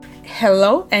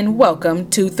Hello and welcome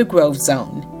to the Grove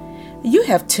Zone. You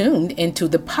have tuned into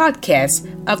the podcast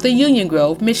of the Union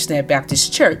Grove Missionary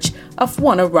Baptist Church of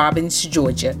Warner Robins,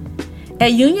 Georgia.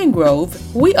 At Union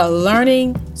Grove, we are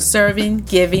learning, serving,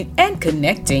 giving, and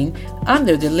connecting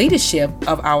under the leadership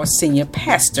of our senior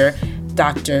pastor,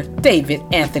 Dr. David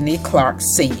Anthony Clark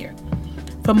Sr.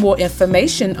 For more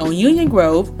information on Union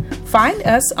Grove, find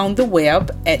us on the web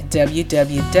at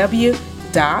www.thegrovewr.org.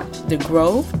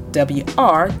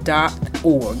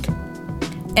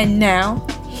 And now,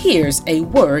 here's a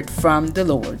word from the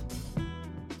Lord.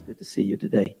 Good to see you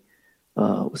today.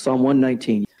 Psalm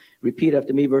 119. Repeat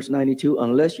after me, verse 92.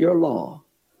 Unless your law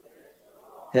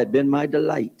had been my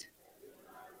delight,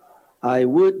 I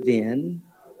would then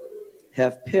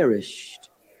have perished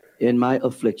in my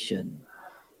affliction.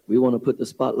 We want to put the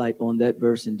spotlight on that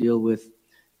verse and deal with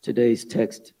today's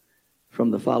text from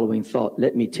the following thought.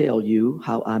 Let me tell you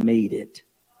how I made it.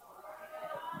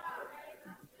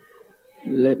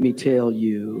 Let me tell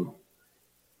you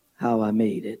how I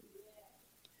made it.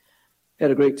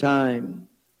 Had a great time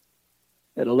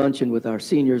at a luncheon with our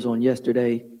seniors on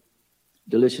yesterday.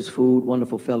 Delicious food,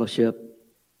 wonderful fellowship.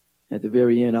 At the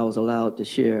very end, I was allowed to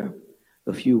share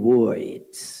a few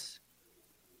words.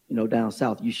 You know, down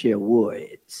south, you share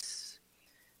words.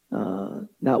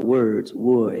 Not words,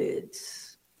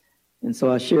 words. And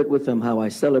so I shared with them how I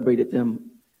celebrated them,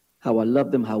 how I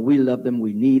love them, how we love them,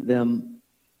 we need them.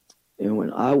 And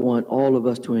when I want all of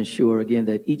us to ensure, again,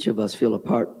 that each of us feel a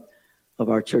part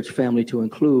of our church family, to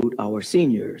include our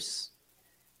seniors.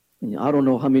 And I don't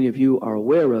know how many of you are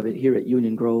aware of it here at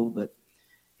Union Grove, but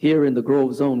here in the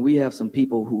Grove Zone, we have some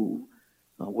people who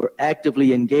were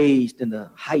actively engaged in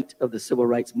the height of the civil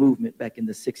rights movement back in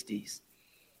the 60s.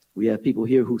 We have people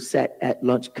here who sat at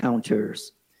lunch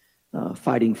counters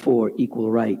fighting for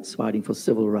equal rights, fighting for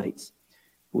civil rights.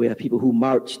 We have people who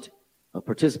marched,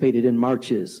 participated in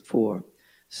marches for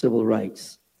civil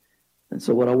rights. And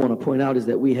so what I want to point out is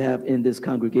that we have in this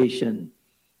congregation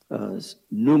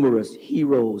numerous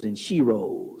heroes and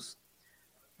sheroes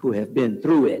who have been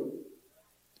through it.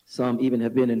 Some even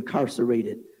have been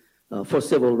incarcerated for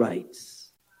civil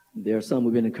rights. There are some who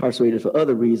have been incarcerated for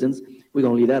other reasons. We're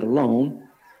going to leave that alone.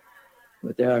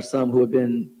 But there are some who have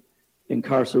been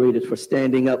incarcerated for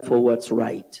standing up for what's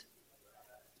right.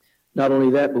 Not only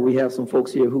that, but we have some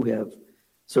folks here who have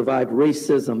survived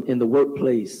racism in the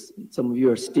workplace. Some of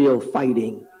you are still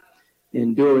fighting,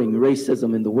 enduring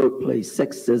racism in the workplace,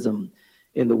 sexism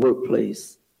in the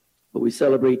workplace. But we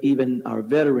celebrate even our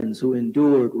veterans who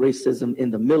endured racism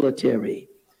in the military,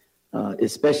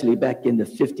 especially back in the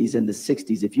 50s and the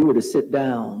 60s. If you were to sit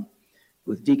down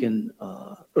with Deacon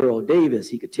Earl Davis,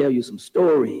 he could tell you some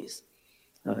stories.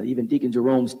 Even Deacon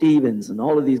Jerome Stevens and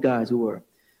all of these guys who were,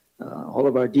 all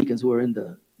of our deacons who were in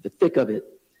the thick of it,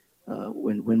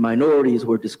 when minorities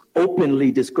were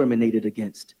openly discriminated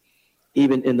against,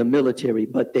 even in the military,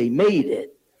 but they made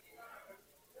it.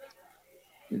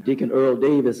 And Deacon Earl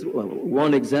Davis,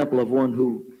 one example of one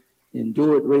who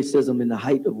endured racism in the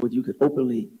height of what you could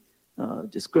openly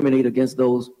discriminate against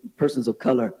those persons of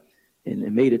color,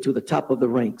 and made it to the top of the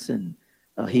ranks. And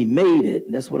he made it.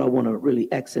 And that's what I want to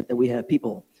really accent, that we have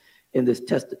people in this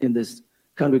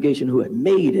congregation who have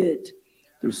made it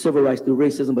through civil rights, through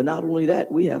racism. But not only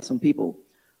that, we have some people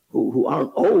who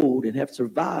aren't old and have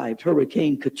survived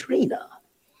Hurricane Katrina.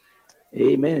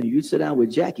 Amen. You sit down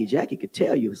with Jackie. Jackie could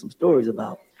tell you some stories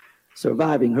about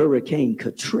surviving Hurricane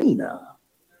Katrina.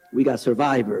 We got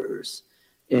survivors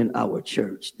in our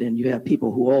church. Then you have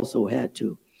people who also had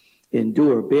to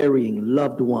endure burying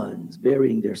loved ones,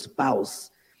 burying their spouse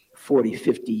 40,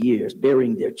 50 years,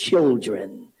 burying their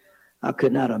children. I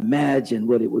could not imagine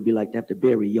what it would be like to have to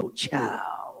bury your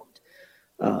child.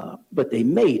 But they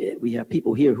made it. We have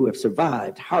people here who have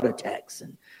survived heart attacks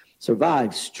and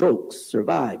survived strokes,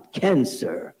 survived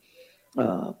cancer,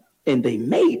 and they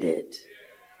made it.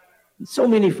 And so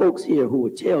many folks here who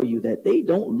would tell you that they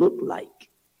don't look like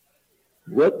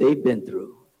what they've been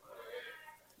through.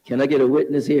 Can I get a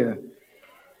witness here?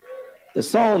 The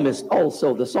psalmist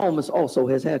also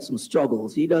has had some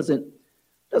struggles. He doesn't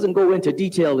go into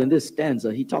detail in this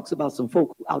stanza. He talks about some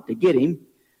folk who out to get him.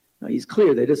 Now, he's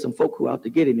clear that there's some folk who out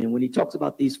to get him. And when he talks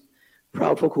about these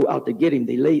proud folk who out to get him,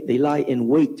 they lie in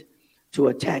wait to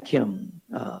attack him.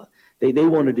 They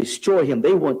want to destroy him.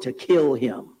 They want to kill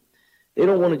him. They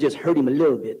don't want to just hurt him a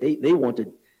little bit. They want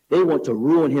to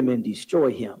ruin him and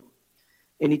destroy him.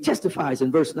 And he testifies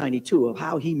in verse 92 of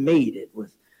how he made it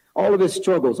with all of his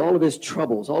struggles, all of his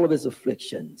troubles, all of his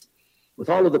afflictions, with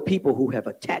all of the people who have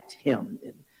attacked him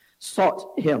and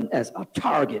sought him as a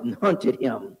target and hunted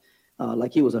him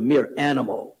like he was a mere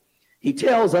animal. He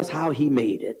tells us how he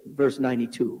made it. Verse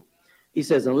 92. He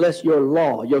says, unless your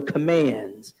law, your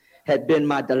commands had been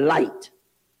my delight,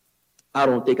 I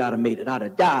don't think I'd have made it. I'd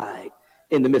have died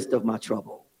in the midst of my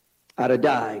trouble. I'd have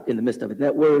died in the midst of it.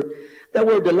 That word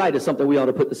delight is something we ought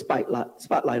to put the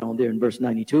spotlight on there in verse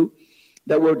 92.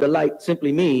 That word delight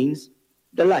simply means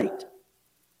delight.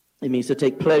 It means to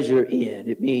take pleasure in.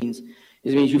 It means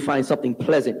you find something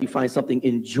pleasant. You find something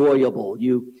enjoyable.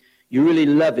 You really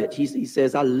love it. He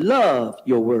says, I love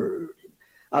your word.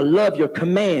 I love your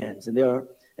commands. And there are,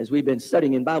 as we've been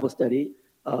studying in Bible study,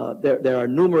 there are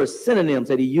numerous synonyms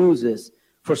that he uses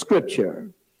for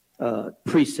scripture.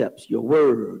 Precepts, your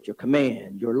word, your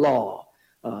command, your law.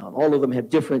 All of them have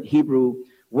different Hebrew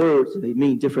words. They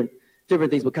mean different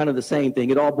things, but kind of the same thing.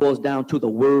 It all boils down to the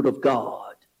word of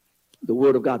God. The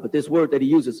word of God. But this word that he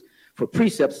uses for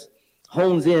precepts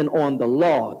hones in on the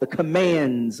law, the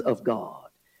commands of God.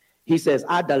 He says,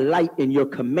 I delight in your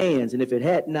commands. And if it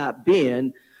had not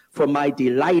been for my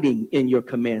delighting in your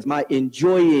commands, my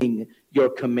enjoying your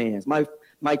commands,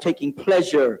 my taking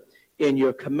pleasure in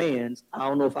your commands, I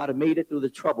don't know if I'd have made it through the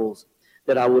troubles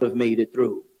that I would have made it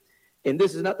through. And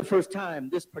this is not the first time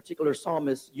this particular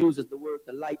psalmist uses the word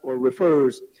delight or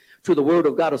refers to the word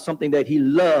of God as something that he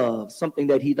loves, something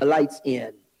that he delights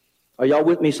in. Are y'all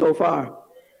with me so far?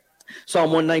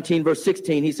 Psalm 119, verse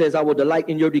 16, he says, I will delight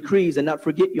in your decrees and not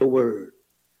forget your word.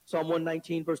 Psalm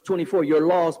 119, verse 24, your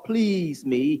laws please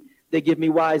me. They give me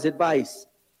wise advice.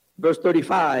 Verse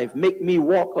 35, make me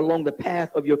walk along the path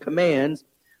of your commands,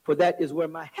 for that is where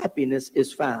my happiness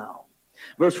is found.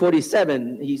 Verse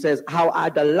 47, he says, how I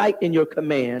delight in your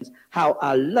commands, how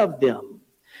I love them.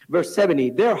 Verse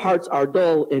 70, their hearts are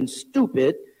dull and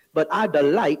stupid, but I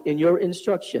delight in your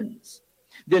instructions.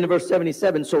 Then in verse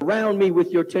 77, surround me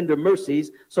with your tender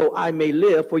mercies, so I may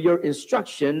live, for your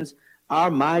instructions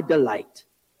are my delight.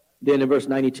 Then in verse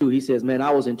 92, he says, man,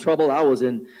 I was in trouble. I was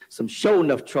in some show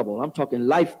enough trouble. I'm talking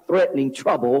life-threatening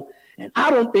trouble. And I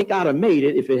don't think I'd have made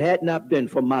it if it had not been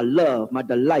for my love, my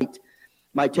delight,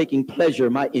 my taking pleasure,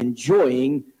 my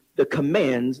enjoying the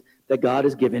commands that God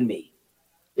has given me.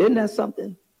 Isn't that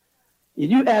something?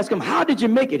 And you ask him, how did you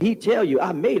make it? He'd tell you,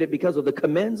 I made it because of the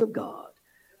commands of God.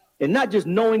 And not just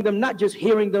knowing them, not just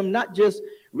hearing them, not just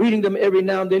reading them every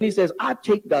now and then. He says, I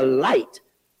take delight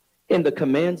in the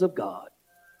commands of God.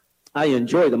 I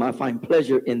enjoy them. I find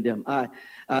pleasure in them.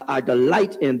 I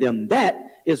delight in them. That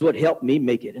is what helped me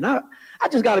make it. And I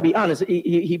just got to be honest.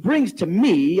 He brings to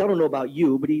me, I don't know about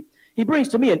you, but he brings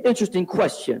to me an interesting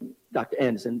question, Dr.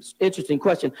 Anderson. Interesting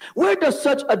question. Where does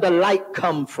such a delight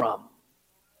come from?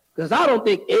 Because I don't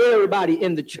think everybody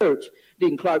in the church,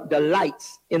 Deacon Clark,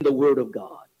 delights in the word of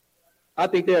God. I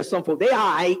think there are some folks, they are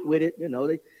all right with it. You know,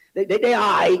 they are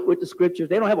all right with the scriptures.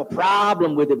 They don't have a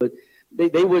problem with it, but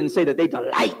they wouldn't say that they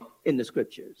delight in the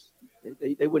scriptures.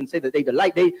 They wouldn't say that they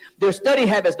delight. Their study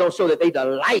habits don't show that they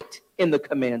delight in the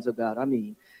commands of God. I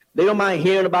mean, they don't mind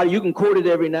hearing about it. You can quote it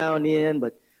every now and then,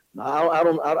 but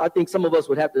I think some of us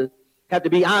would have to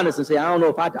be honest and say, I don't know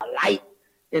if I delight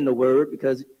in the word,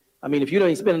 because I mean, if you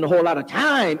don't spend a whole lot of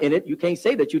time in it, you can't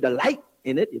say that you delight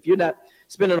in it. If you're not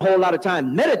spending a whole lot of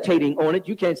time meditating on it,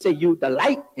 you can't say you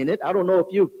delight in it. I don't know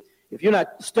if you're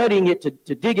not studying it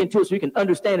to dig into it so you can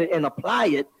understand it and apply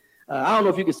it. I don't know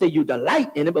if you can say you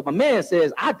delight in it, but my man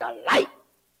says, I delight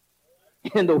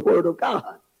in the word of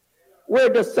God. Where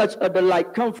does such a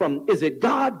delight come from? Is it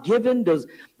God-given? Does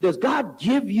God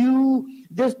give you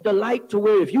this delight to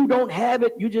where if you don't have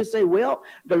it, you just say, well,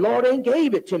 the Lord ain't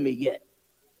gave it to me yet?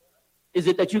 Is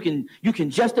it that you can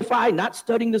justify not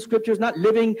studying the scriptures, not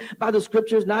living by the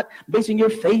scriptures, not basing your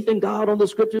faith in God on the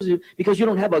scriptures because you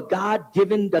don't have a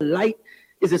God-given delight?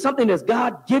 Is it something that's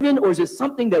God-given, or is it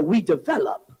something that we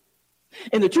develop?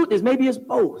 And the truth is, maybe it's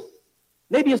both.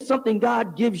 Maybe it's something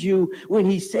God gives you when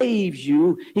he saves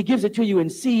you. He gives it to you in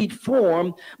seed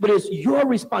form, but it's your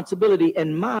responsibility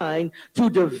and mine to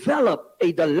develop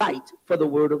a delight for the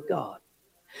word of God.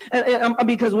 And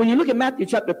because when you look at Matthew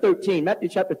chapter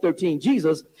 13,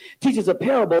 Jesus teaches a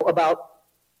parable about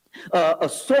a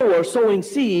sower sowing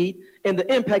seed and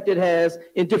the impact it has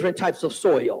in different types of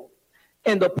soil.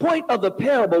 And the point of the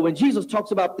parable, when Jesus talks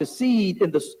about the seed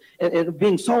and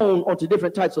being sown onto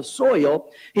different types of soil,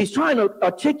 he's trying to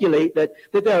articulate that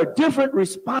there are different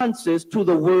responses to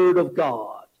the word of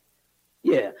God.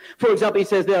 Yeah. For example, he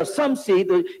says there are some seed.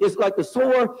 It's like the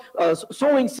sower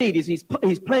sowing seed.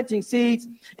 He's planting seeds,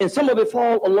 and some of it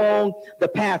fall along the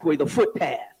pathway, the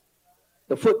footpath.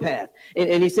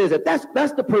 And he says that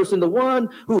that's the person, the one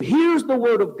who hears the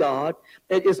word of God.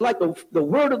 It's like the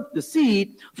word of the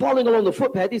seed falling along the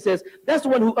footpath. He says that's the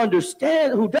one who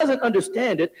doesn't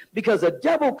understand it, because the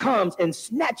devil comes and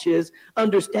snatches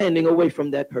understanding away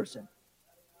from that person.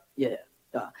 Yeah.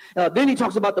 Then he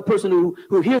talks about the person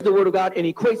who hears the word of God and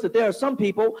equates that there are some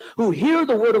people who hear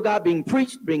the word of God being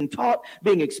preached, being taught,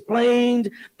 being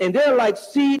explained, and they're like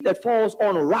seed that falls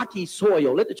on rocky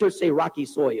soil. Let the church say rocky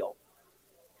soil.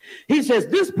 He says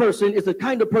this person is the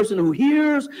kind of person who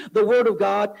hears the word of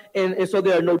God, and so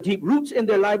there are no deep roots in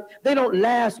their life. They don't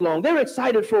last long. They're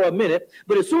excited for a minute,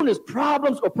 but as soon as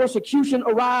problems or persecution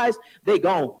arise, they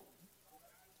gone.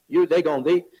 They gone.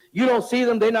 You don't see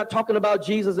them. They're not talking about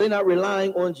Jesus. They're not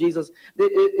relying on Jesus.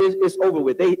 It's over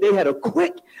with. They had a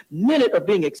quick minute of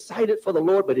being excited for the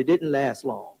Lord, but it didn't last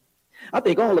long. I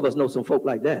think all of us know some folk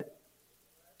like that.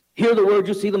 Hear the word,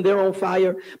 you see them, they're on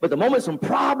fire. But the moment some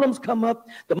problems come up,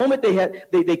 the moment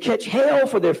they catch hell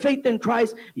for their faith in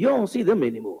Christ, you don't see them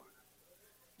anymore.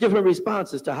 Different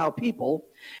responses to how people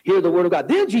hear the word of God.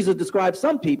 Then Jesus describes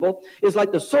some people as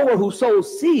like the sower who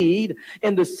sows seed,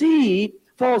 and the seed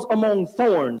falls among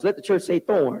thorns. Let the church say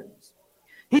thorns.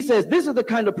 He says this is the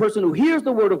kind of person who hears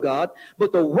the word of God,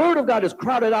 but the word of God is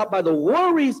crowded out by the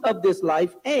worries of this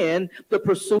life and the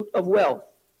pursuit of wealth.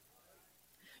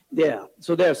 Yeah,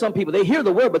 so there are some people, they hear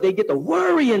the word, but they get to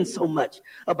worrying so much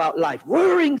about life,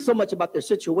 worrying so much about their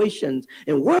situations,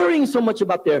 and worrying so much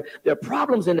about their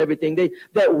problems and everything.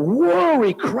 That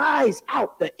worry cries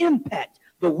out the impact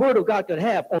the word of God could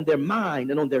have on their mind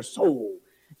and on their soul.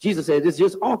 Jesus said there's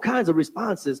just all kinds of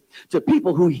responses to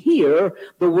people who hear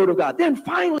the word of God. Then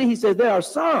finally, he says there are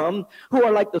some who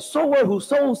are like the sower who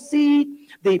sows seed.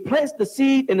 They plant the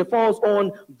seed and it falls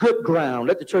on good ground.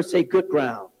 Let the church say good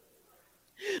ground.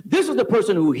 This is the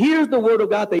person who hears the word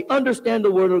of God, they understand the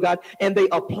word of God, and they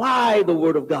apply the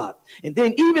word of God. And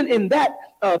then even in that,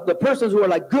 the persons who are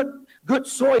like good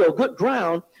soil, good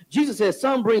ground, Jesus says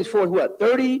some brings forth what,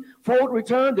 30-fold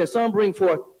return, then some bring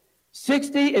forth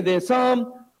 60, and then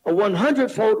some a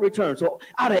 100-fold return. So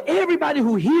out of everybody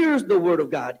who hears the word of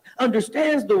God,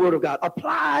 understands the word of God,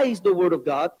 applies the word of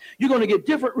God, you're going to get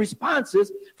different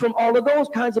responses from all of those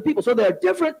kinds of people. So there are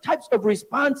different types of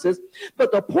responses,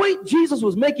 but the point Jesus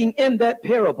was making in that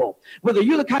parable, whether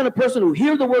you're the kind of person who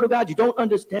hears the word of God, you don't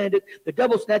understand it, the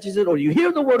devil snatches it, or you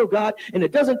hear the word of God and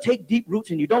it doesn't take deep roots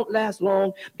and you don't last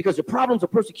long because the problems or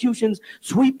persecutions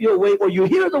sweep your way, or you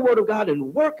hear the word of God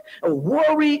and work and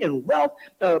worry and wealth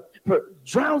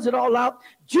drowns it all out.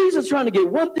 Jesus trying to get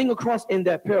one thing across in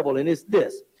that parable, and it's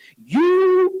this: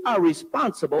 you are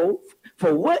responsible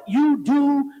for what you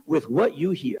do with what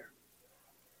you hear.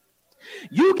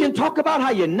 You can talk about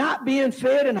how you're not being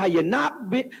fed and how you're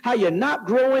not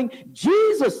growing.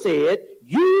 Jesus said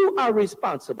you are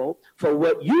responsible for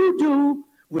what you do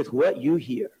with what you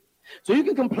hear. So you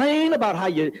can complain about how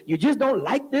you just don't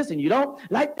like this and you don't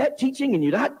like that teaching and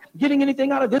you're not getting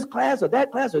anything out of this class or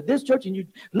this church, and you're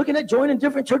looking at joining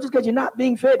different churches because you're not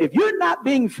being fed. If you're not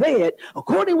being fed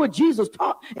according to what Jesus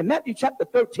taught in Matthew chapter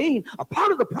 13, a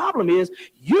part of the problem is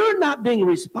you're not being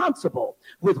responsible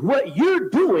with what you're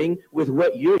doing with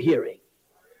what you're hearing.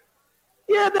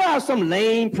 Yeah, there are some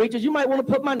lame preachers. You might want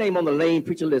to put my name on the lame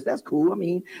preacher list. That's cool. I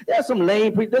mean, there are some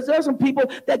lame preachers. There are some people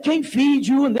that can't feed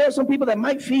you, and there are some people that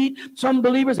might feed some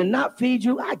believers and not feed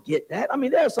you. I get that. I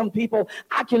mean, there are some people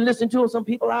I can listen to and some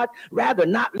people I'd rather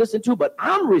not listen to, but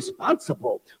I'm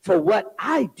responsible for what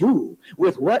I do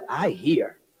with what I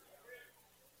hear.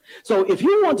 So if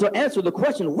you want to answer the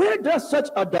question, where does such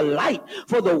a delight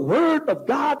for the word of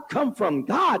God come from?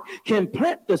 God can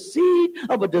plant the seed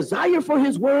of a desire for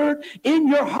his word in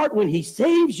your heart when he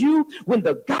saves you, when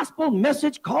the gospel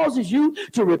message causes you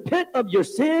to repent of your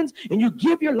sins and you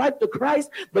give your life to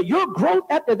Christ. But your growth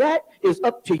after that is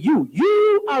up to you.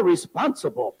 You are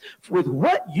responsible with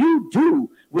what you do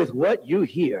with what you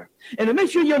hear. And to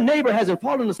make sure your neighbor hasn't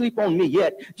fallen asleep on me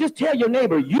yet, just tell your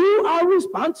neighbor, you are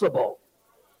responsible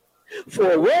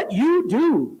for what you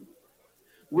do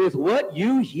with what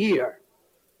you hear.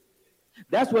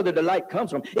 That's where the delight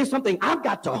comes from. It's something I've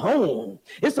got to hone.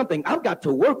 It's something I've got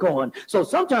to work on. So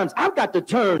sometimes I've got to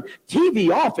turn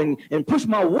TV off and push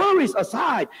my worries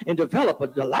aside and develop a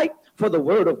delight for the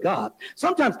word of God.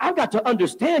 Sometimes I've got to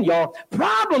understand, y'all,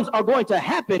 problems are going to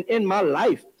happen in my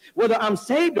life, whether I'm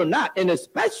saved or not. And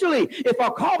especially if I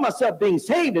call myself being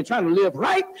saved and trying to live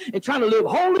right and trying to live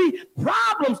holy,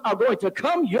 problems are going to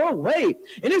come your way.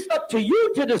 And it's up to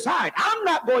you to decide. I'm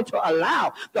not going to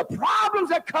allow the problems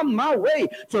that come my way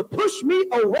to push me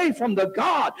away from the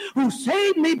God who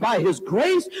saved me by his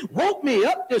grace, woke me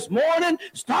up this morning,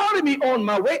 started me on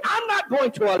my way. I'm not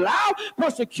going to allow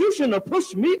persecution to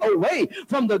push me away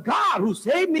from the God who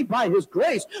saved me by his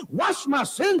grace, washed my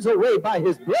sins away by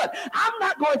his blood. I'm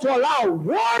not going to allow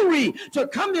worry to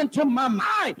come into my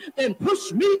mind and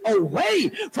push me away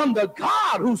from the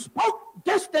God who spoke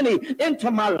destiny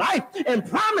into my life and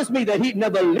promised me that he'd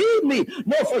never leave me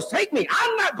nor forsake me.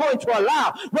 I'm not going to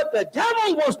allow what the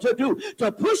devil wants to do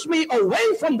to push me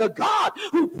away from the God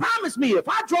who promised me if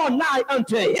I draw nigh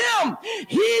unto him,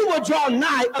 he will draw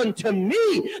nigh unto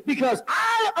me, because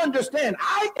I understand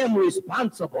I am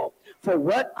responsible for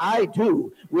what I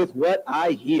do with what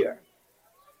I hear.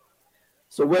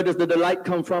 So where does the delight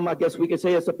come from? I guess we could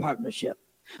say it's a partnership.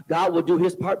 God will do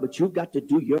his part, but you've got to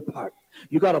do your part.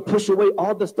 You got to push away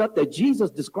all the stuff that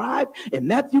Jesus described in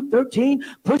Matthew 13.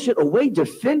 Push it away.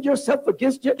 Defend yourself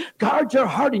against it. Guard your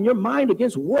heart and your mind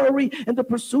against worry and the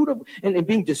pursuit of and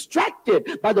being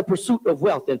distracted by the pursuit of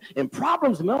wealth and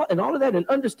problems and all of that. And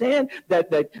understand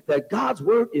that God's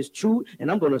word is true. And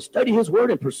I'm going to study his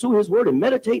word and pursue his word and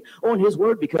meditate on his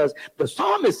word, because the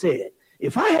psalmist said,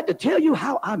 if I had to tell you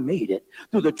how I made it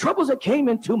through the troubles that came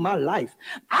into my life,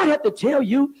 I had to tell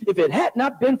you, if it had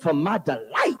not been for my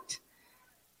delight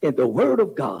in the word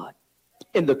of God,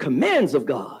 in the commands of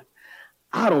God,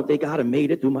 I don't think I'd have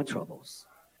made it through my troubles.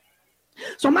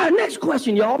 So my next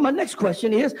question, y'all,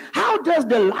 is, how does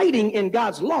delighting in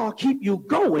God's law keep you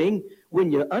going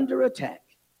when you're under attack?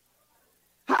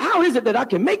 How is it that I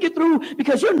can make it through?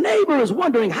 Because your neighbor is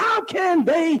wondering, how can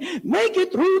they make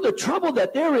it through the trouble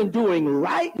that they're enduring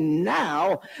right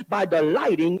now by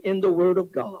delighting in the word of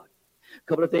God? A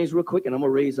couple of things real quick, and I'm going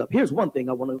to raise up. Here's one thing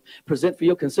I want to present for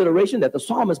your consideration that the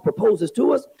psalmist proposes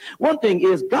to us. One thing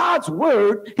is God's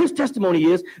word, his testimony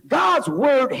is God's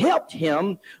word helped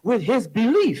him with his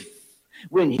belief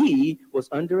when he was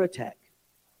under attack.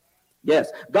 Yes,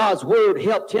 God's word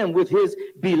helped him with his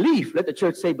belief. Let the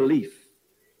church say belief.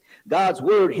 God's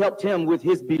word helped him with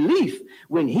his belief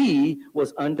when he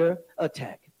was under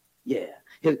attack. Yeah,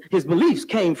 his beliefs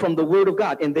came from the word of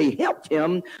God, and they helped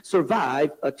him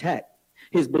survive attack.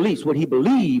 His beliefs, what he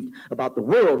believed about the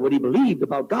world, what he believed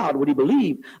about God, what he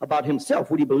believed about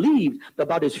himself, what he believed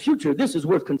about his future. This is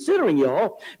worth considering,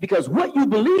 y'all, because what you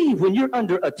believe when you're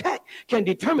under attack can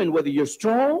determine whether you're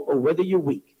strong or whether you're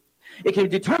weak. It can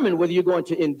determine whether you're going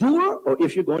to endure or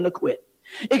if you're going to quit.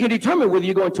 It can determine whether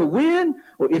you're going to win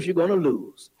or if you're going to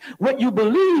lose. What you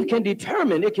believe can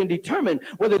determine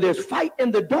whether there's fight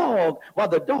in the dog while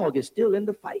the dog is still in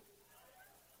the fight.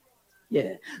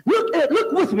 Yeah.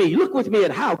 Look with me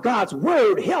at how God's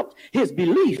word helped his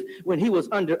belief when he was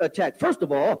under attack. First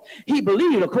of all, he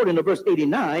believed, according to verse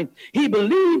 89, he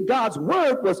believed God's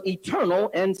word was eternal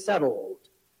and settled.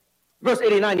 Verse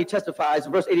 89, he testifies,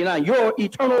 verse 89, your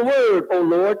eternal word, O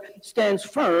Lord, stands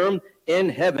firm in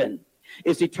heaven.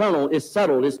 It's eternal, it's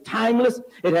settled, it's timeless,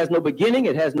 it has no beginning,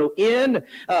 it has no end,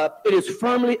 it is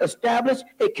firmly established,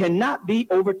 it cannot be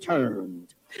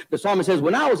overturned. The psalmist says,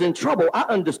 when I was in trouble, I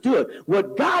understood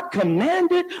what God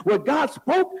commanded, what God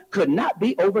spoke could not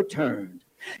be overturned.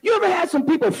 You ever had some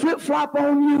people flip-flop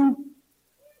on you?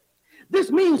 This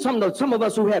means some of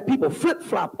us who have people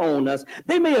flip-flop on us,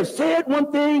 they may have said one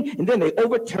thing and then they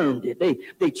overturned it.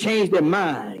 They changed their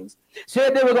minds.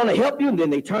 Said they were going to help you and then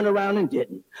they turned around and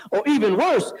didn't. Or even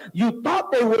worse, you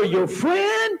thought they were your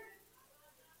friend,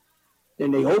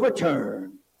 then they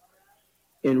overturned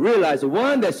and realized the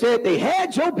one that said they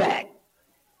had your back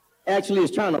actually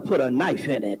is trying to put a knife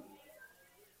in it.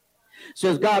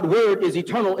 Says God's word is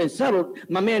eternal and settled.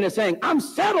 My man is saying, I'm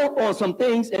settled on some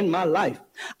things in my life.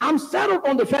 I'm settled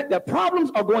on the fact that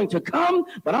problems are going to come,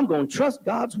 but I'm going to trust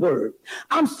God's word.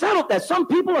 I'm settled that some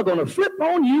people are going to flip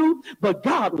on you, but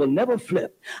God will never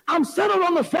flip. I'm settled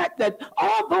on the fact that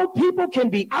although people can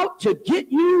be out to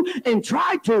get you and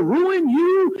try to ruin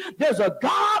you, there's a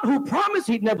God who promised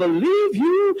he'd never leave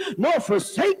you nor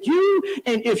forsake you.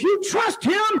 And if you trust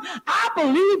him, I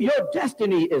believe your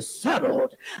destiny is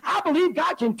settled. I believe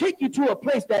God can take you to a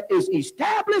place that is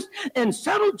established and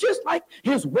settled just like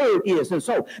his word is. And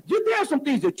so there are some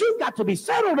things that you've got to be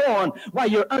settled on while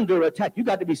you're under attack. You've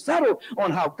got to be settled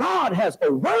on how God has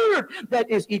a word that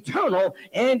is eternal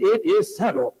and it is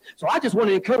settled. So I just want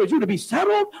to encourage you to be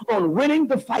settled on winning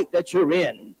the fight that you're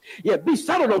in. Yeah, be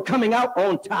settled on coming out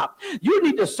on top. You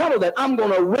need to settle that I'm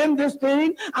going to win this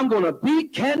thing. I'm going to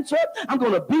beat cancer. I'm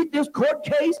going to beat this court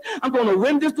case. I'm going to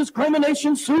win this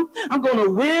discrimination suit. I'm going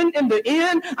to win in the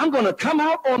end. I'm going to come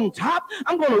out on top.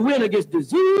 I'm going to win against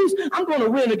disease. I'm going to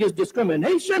win against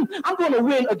discrimination. I'm going to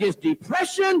win against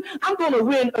depression. I'm going to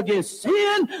win against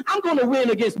sin. I'm going to win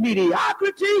against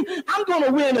mediocrity. I'm going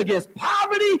to win against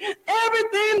poverty.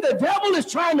 Everything the devil is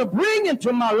trying to bring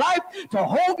into my life to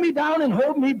hold me down and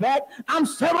hold me back, I'm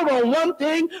settled on one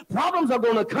thing. Problems are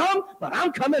going to come, but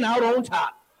I'm coming out on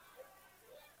top.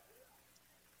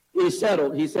 is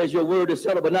settled. He says your word is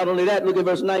settled. But not only that, look at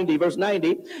verse 90. Verse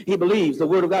 90, he believes. The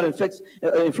word of God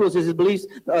influences his beliefs.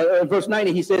 In verse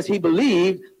 90, he says he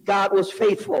believed God was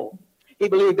faithful. He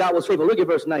believed God was faithful. Look at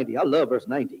verse 90. I love verse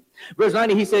 90. Verse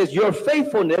 90, he says, your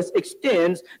faithfulness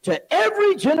extends to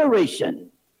every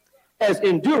generation, as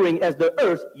enduring as the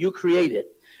earth you created.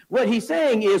 What he's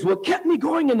saying is, what kept me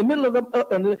going in the middle of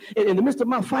in the midst of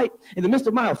my fight, in the midst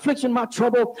of my affliction, my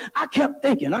trouble, I kept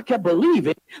thinking, I kept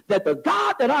believing that the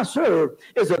God that I serve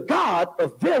is a God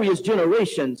of various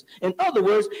generations. In other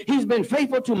words, he's been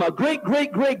faithful to my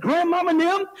great-great-great-grandmama and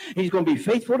them. He's going to be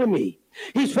faithful to me.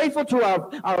 He's faithful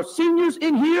to our seniors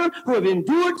in here who have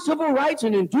endured civil rights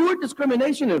and endured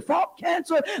discrimination and fought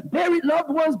cancer, buried loved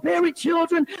ones, buried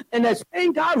children. And that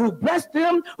same God who blessed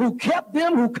them, who kept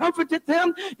them, who comforted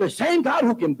them, the same God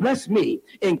who can bless me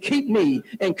and keep me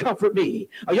and comfort me.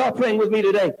 Are y'all praying with me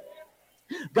today?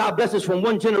 God blesses from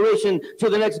one generation to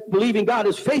the next. Believing God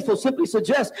is faithful simply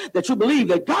suggests that you believe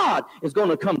that God is going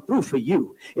to come through for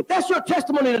you. If that's your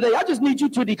testimony today, I just need you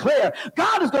to declare,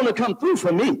 God is going to come through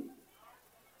for me.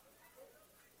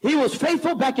 He was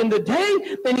faithful back in the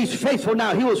day, and he's faithful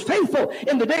now. He was faithful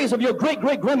in the days of your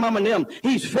great-great-grandmama and them.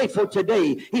 He's faithful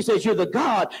today. He says, you're the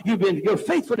God. Your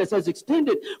faithfulness has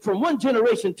extended from one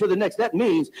generation to the next. That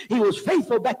means he was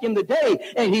faithful back in the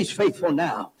day, and he's faithful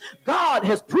now. God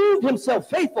has proved himself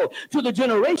faithful to the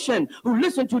generation who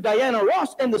listened to Diana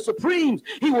Ross and the Supremes.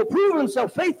 He will prove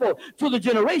himself faithful to the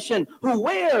generation who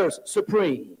wears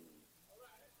Supreme.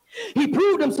 He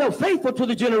proved himself faithful to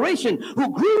the generation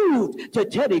who grooved to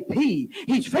Teddy P.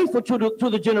 He's faithful to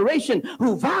the generation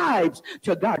who vibes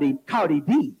to Cardi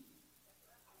B.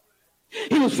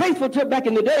 He was faithful back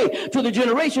in the day to the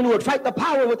generation who would fight the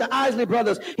power with the Isley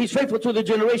Brothers. He's faithful to the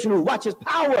generation who watches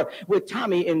Power with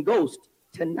Tommy and Ghost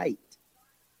tonight.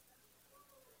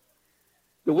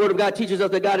 The Word of God teaches us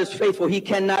that God is faithful. He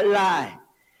cannot lie.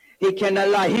 He cannot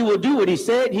lie. He will do what he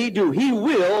said he'd do. He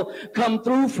will come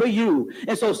through for you.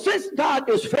 And so since God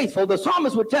is faithful, the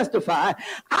psalmist would testify,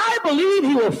 I believe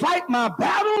he will fight my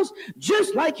battles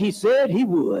just like he said he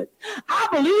would. I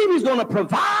believe he's going to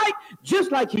provide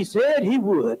just like he said he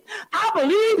would. I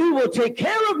believe he will take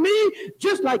care of me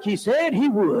just like he said he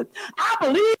would. I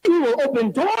believe he will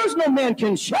open doors no man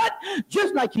can shut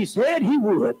just like he said he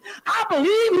would. I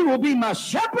believe he will be my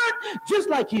shepherd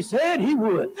just like he said he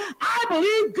would. I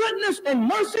believe goodness and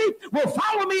mercy will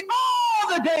follow me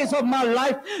all the days of my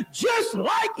life, just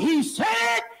like he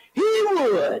said he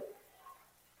would.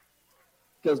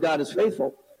 Because God is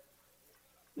faithful.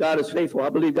 God is faithful. I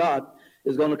believe God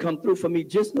is going to come through for me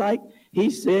just like he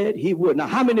said he would. Now,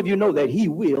 how many of you know that he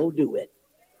will do it?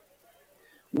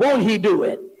 Won't he do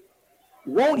it?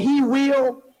 Won't he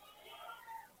will?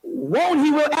 Won't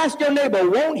he will? Ask your neighbor,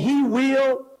 won't he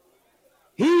will?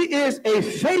 He is a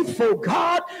faithful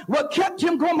God. What kept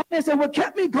him going, and what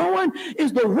kept me going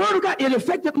is the Word of God. It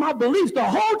affected my beliefs the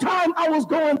whole time I was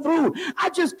going through. I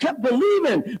just kept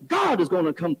believing God is going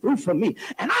to come through for me.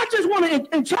 And I just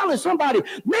want to challenge somebody.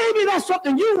 Maybe that's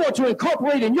something you want to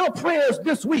incorporate in your prayers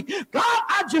this week. God,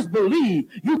 I just believe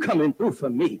you coming through for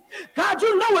me. God,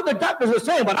 you know what the doctors are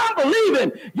saying, but I'm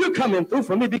believing you're coming through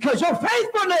for me because your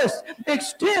faithfulness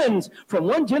extends from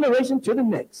one generation to the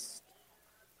next.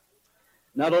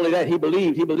 Not only that, he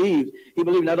believed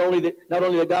not only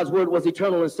that God's word was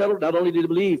eternal and settled, not only did he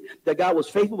believe that God was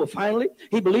faithful, but finally,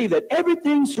 he believed that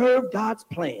everything served God's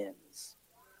plans.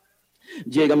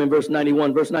 Jig, I'm in verse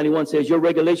 91. Verse 91 says, your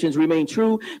regulations remain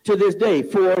true to this day,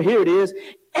 for here it is,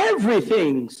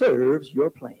 everything serves your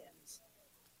plans.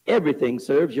 Everything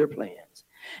serves your plans.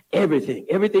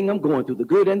 Everything I'm going through, the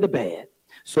good and the bad,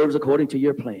 serves according to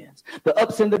your plans. The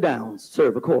ups and the downs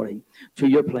serve according to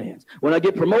your plans. When I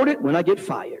get promoted, when I get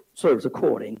fired, serves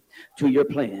according to your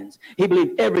plans. He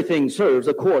believed everything serves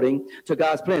according to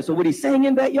God's plans. So what he's saying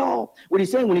in that, y'all, what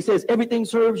he's saying when he says everything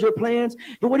serves your plans,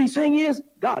 and what he's saying is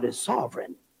God is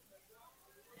sovereign.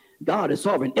 God is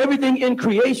sovereign. Everything in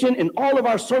creation and all of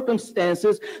our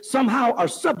circumstances somehow are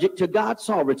subject to God's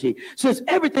sovereignty. Since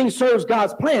everything serves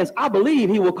God's plans, I believe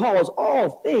he will cause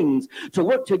all things to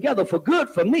work together for good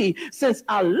for me, since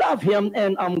I love him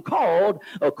and I'm called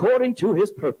according to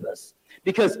his purpose.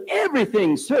 Because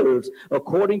everything serves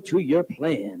according to your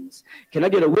plans. Can I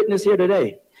get a witness here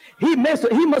today? He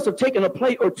must have taken a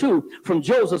play or two from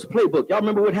Joseph's playbook. Y'all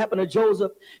remember what happened to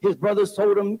Joseph? His brothers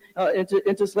sold him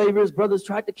into slavery. His brothers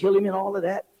tried to kill him and all of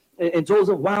that. And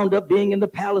Joseph wound up being in the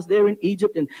palace there in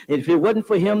Egypt. And if it wasn't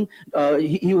for him,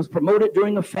 he was promoted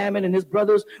during a famine, and his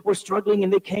brothers were struggling,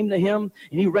 and they came to him,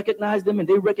 and he recognized them, and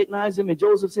they recognized him. And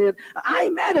Joseph said, I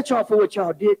ain't mad at y'all for what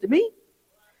y'all did to me,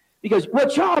 because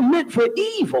what y'all meant for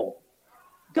evil,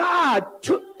 God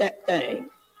took that thing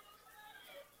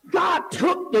God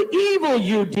took the evil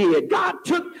you did. God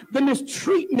took the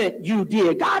mistreatment you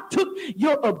did. God took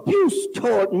your abuse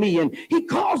toward me, and he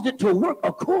caused it to work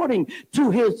according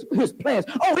to his plans.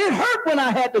 Oh, it hurt when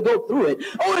I had to go through it.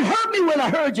 Oh, it hurt me when I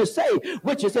heard you say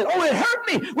what you said. Oh, it hurt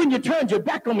me when you turned your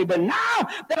back on me. But now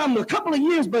that I'm a couple of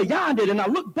years beyond it, and I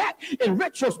look back in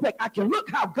retrospect, I can look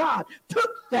how God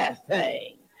took that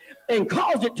thing and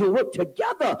caused it to work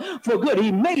together for good.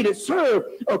 He made it serve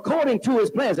according to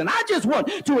his plans. And I just want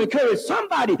to encourage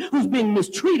somebody who's being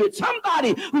mistreated,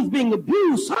 somebody who's being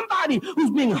abused, somebody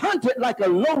who's being hunted like a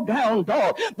low-down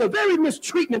dog. The very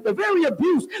mistreatment, the very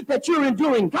abuse that you're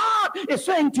enduring, God is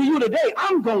saying to you today,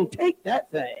 I'm going to take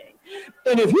that thing.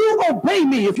 And if you obey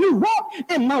me, if you walk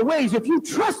in my ways, if you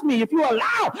trust me, if you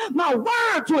allow my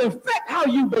word to affect how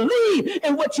you believe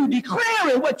and what you declare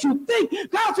and what you think,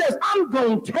 God says, I'm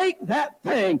going to take that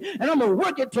thing and I'm going to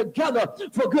work it together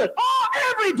for good.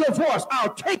 Every divorce,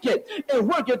 I'll take it and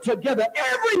work it together.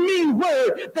 Every mean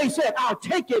word they said, I'll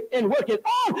take it and work it.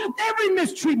 Every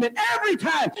mistreatment, every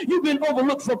time you've been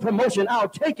overlooked for promotion, I'll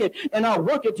take it and I'll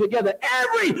work it together.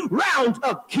 Every round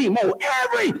of chemo,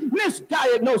 every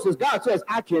misdiagnosis, God says,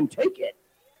 I can take it.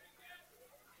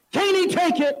 Can he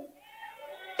take it?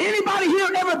 Anybody here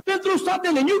ever been through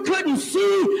something and you couldn't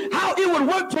see how it would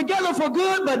work together for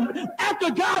good, but after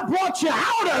God brought you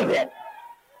out of it,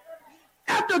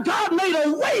 after God made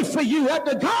a way for you,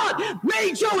 after God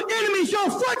made your enemies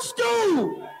your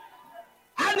footstool,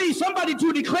 I need somebody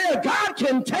to declare God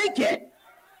can take it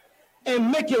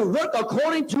and make it work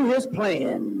according to his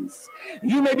plans.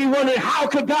 You may be wondering, how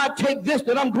could God take this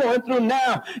that I'm going through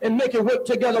now and make it work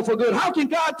together for good? How can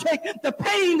God take the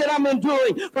pain that I'm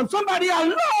enduring from somebody I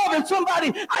love and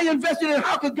somebody I invested in?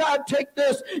 How could God take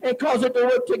this and cause it to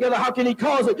work together? How can he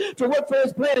cause it to work for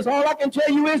his plans? All I can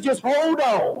tell you is just hold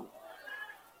on.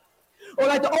 Or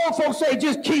like the old folks say,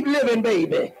 just keep living,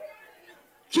 baby.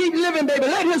 Keep living, baby.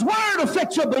 Let his word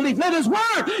affect your belief. Let his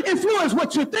word influence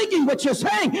what you're thinking, what you're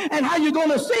saying, and how you're going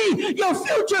to see your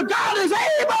future. God is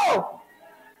able.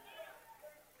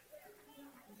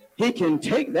 He can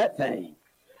take that thing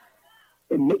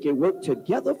and make it work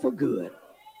together for good.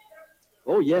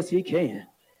 Oh, yes, he can.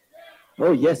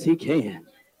 Oh, yes, he can.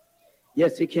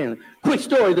 Yes, he can. Quick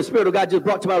story the Spirit of God just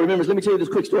brought to my remembrance. Let me tell you this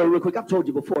quick story real quick. I've told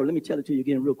you before. Let me tell it to you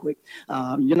again real quick.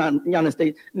 United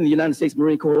States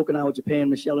Marine Corps, Okinawa, Japan.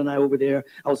 Michelle and I over there.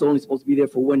 I was only supposed to be there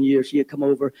for 1 year. She had come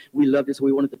over. We loved it, so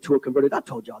we wanted the tour converted. I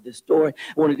told y'all this story.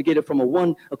 I wanted to get it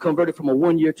converted from a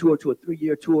 1 year tour to a 3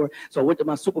 year tour. So I went to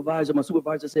my supervisor. My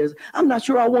supervisor says, I'm not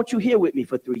sure I want you here with me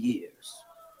for 3 years.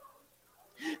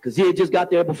 Because he had just got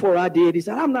there before I did. He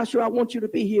said, I'm not sure I want you to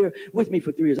be here with me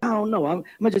for 3 years. I don't know. I'm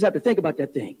going to just have to think about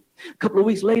that thing. A couple of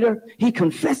weeks later, he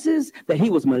confesses that he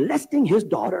was molesting his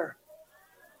daughter.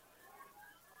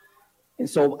 And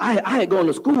so I had gone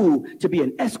to school to be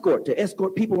an escort, to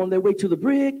escort people on their way to the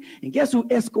brig. And guess who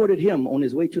escorted him on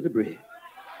his way to the brig?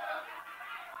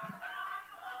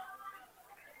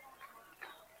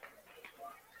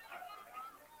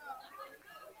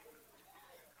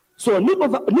 So a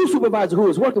new supervisor who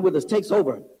was working with us takes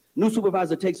over. New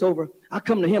supervisor takes over. I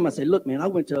come to him. I say, look, man, I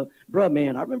went to Bruh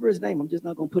Man. I remember his name. I'm just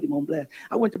not going to put him on blast.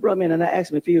 I went to Bruh Man and I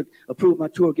asked him if he would approve my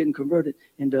tour getting converted.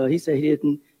 And he said he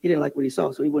didn't like what he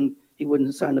saw. So he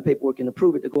wouldn't sign the paperwork and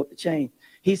approve it to go up the chain.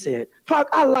 He said, Clark,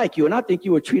 I like you and I think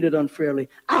you were treated unfairly.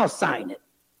 I'll sign it.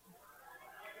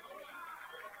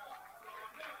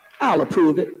 I'll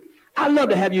approve it. I'd love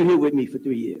to have you here with me for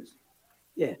 3 years.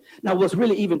 Yeah. Now, what's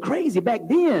really even crazy, back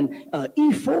then,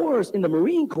 E4s in the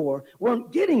Marine Corps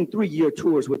weren't getting 3 year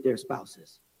tours with their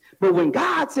spouses. But when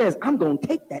God says, I'm going to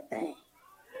take that thing,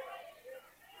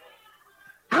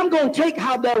 I'm going to take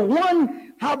how that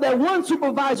one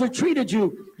supervisor treated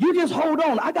you. You just hold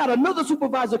on. I got another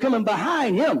supervisor coming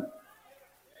behind him.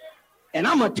 And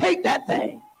I'm going to take that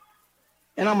thing.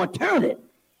 And I'm going to turn it.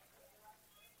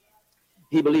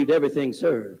 He believed everything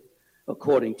served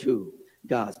according to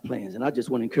God's plans. And I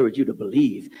just want to encourage you to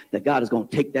believe that God is going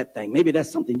to take that thing. Maybe that's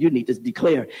something you need to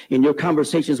declare in your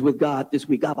conversations with God this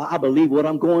week. God, I believe what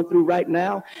I'm going through right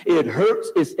now. It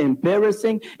hurts. It's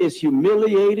embarrassing. It's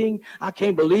humiliating. I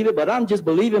can't believe it, but I'm just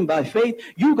believing by faith.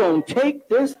 You're going to take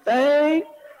this thing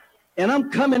and I'm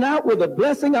coming out with a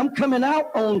blessing. I'm coming out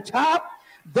on top.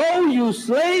 Though you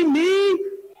slay me,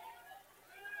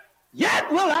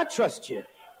 yet will I trust you.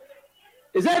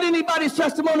 Is that anybody's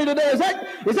testimony today? Is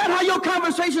that how your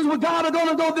conversations with God are going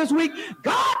to go this week?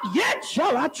 God, yet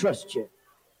shall I trust you.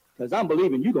 Because I'm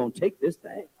believing you're going to take this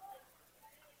thing.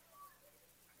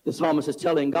 The psalmist is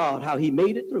telling God how he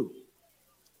made it through.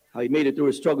 How he made it through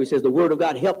his struggle. He says the word of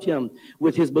God helped him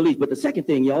with his belief. But the second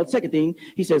thing,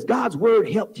 he says God's word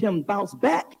helped him bounce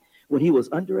back when he was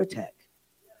under attack.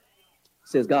 It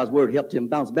says God's word helped him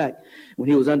bounce back when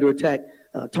he was under attack.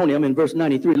 Tony, I'm in verse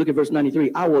 93. Look at verse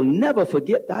 93. I will never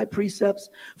forget thy precepts,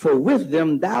 for with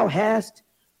them thou hast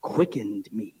quickened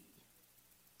me.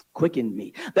 Quickened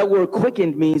me. That word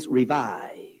quickened means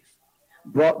revive,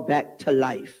 brought back to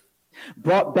life,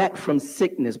 brought back from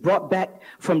sickness, brought back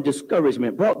from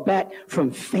discouragement, brought back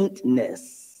from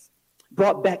faintness,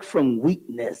 brought back from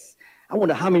weakness. I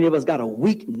wonder how many of us got a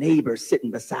weak neighbor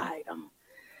sitting beside them.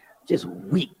 Just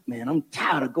weak, man. I'm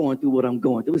tired of going through what I'm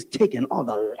going through. It's taking all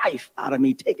the life out of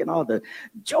me, taking all the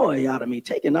joy out of me,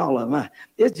 taking all of my,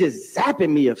 it's just zapping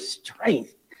me of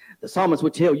strength. The psalmist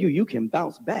would tell you, you can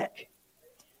bounce back.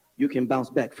 You can bounce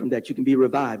back from that. You can be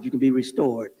revived. You can be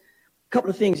restored. A couple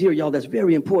of things here, y'all, that's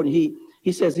very important.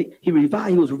 He says he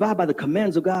was revived by the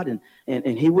commands of God,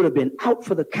 and he would have been out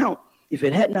for the count if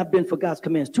it had not been for God's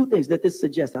commands. Two things that this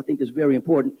suggests, I think, is very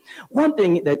important. One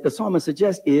thing that the psalmist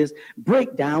suggests is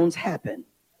breakdowns happen.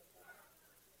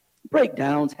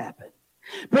 Breakdowns happen.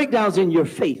 Breakdowns in your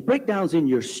faith, breakdowns in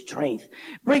your strength,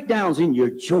 breakdowns in your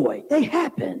joy. They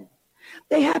happen.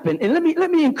 They happen. And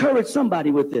let me encourage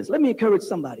somebody with this. Let me encourage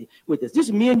somebody with this. This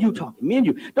is me and you talking. Me and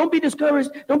you. Don't be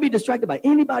discouraged. Don't be distracted by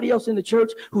anybody else in the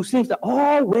church who seems to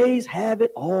always have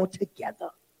it all together.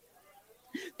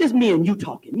 This is me and you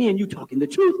talking. Me and you talking. The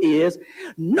truth is,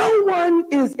 no one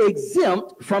is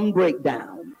exempt from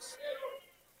breakdowns.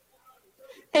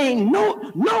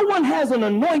 No one has an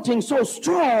anointing so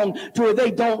strong to where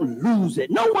they don't lose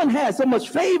it. No one has so much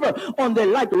favor on their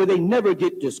life where they never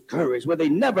get discouraged, where they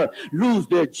never lose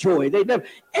their joy.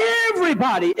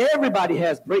 Everybody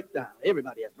has breakdowns.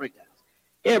 Everybody has breakdowns.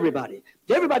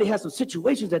 Everybody has some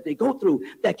situations that they go through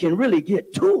that can really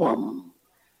get to them.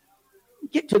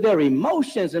 Get to their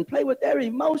emotions and play with their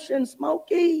emotions,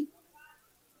 Smokey.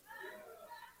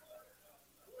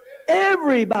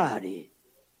 Everybody.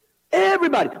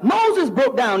 Moses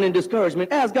broke down in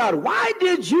discouragement, asked God, why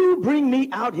did you bring me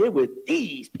out here with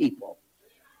these people?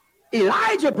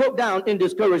 Elijah broke down in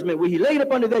discouragement when he laid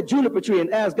up under that juniper tree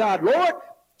and asked God, Lord,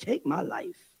 take my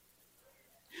life.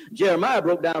 Jeremiah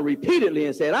broke down repeatedly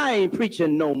and said, I ain't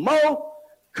preaching no more.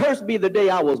 Cursed be the day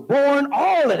I was born.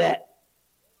 All of that.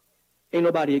 Ain't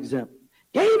nobody exempt.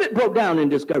 David broke down in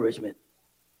discouragement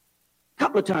a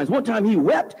couple of times. One time he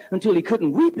wept until he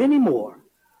couldn't weep anymore.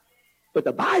 But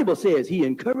the Bible says he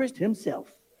encouraged himself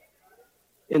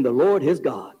in the Lord his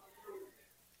God.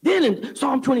 Then in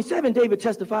Psalm 27, David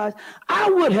testifies, I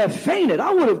would have fainted.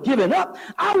 I would have given up.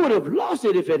 I would have lost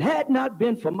it if it had not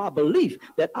been for my belief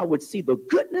that I would see the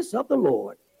goodness of the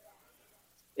Lord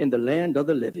in the land of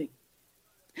the living.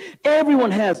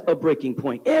 Everyone has a breaking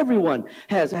point. Everyone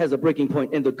has a breaking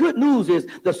point. And the good news is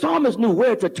the psalmist knew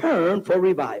where to turn for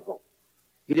revival.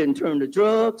 He didn't turn to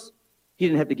drugs. He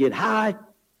didn't have to get high.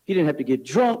 He didn't have to get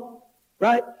drunk,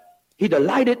 right? He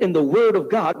delighted in the word of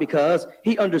God because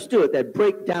he understood that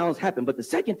breakdowns happen. But the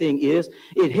second thing is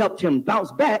it helped him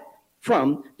bounce back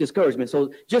from discouragement.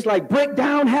 So just like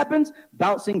breakdown happens,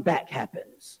 bouncing back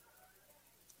happens.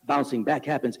 Bouncing back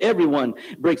happens. Everyone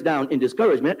breaks down in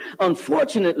discouragement.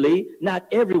 Unfortunately, not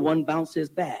everyone bounces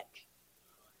back.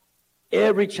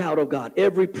 Every child of God,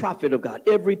 every prophet of God,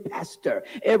 every pastor,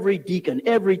 every deacon,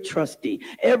 every trustee,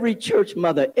 every church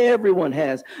mother, everyone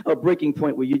has a breaking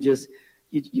point where you're just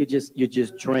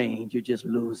drained. You just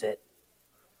lose it.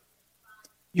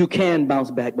 You can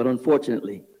bounce back, but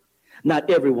unfortunately, not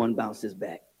everyone bounces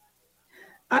back.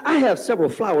 I have several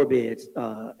flower beds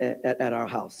at our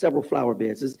house, several flower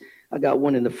beds. I got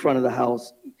one in the front of the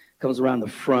house, comes around the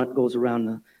front, goes around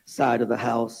the side of the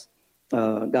house.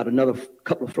 Got another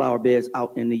couple of flower beds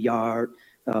out in the yard.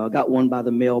 Got one by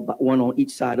the mail, one on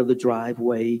each side of the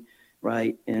driveway,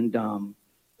 right? And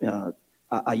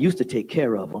I used to take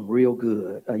care of them real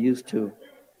good. I used to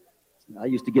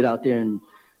get out there and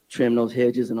trim those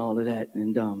hedges and all of that.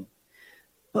 And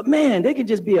but man, they can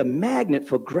just be a magnet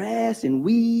for grass and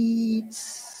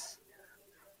weeds.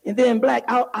 And then Black,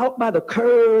 out by the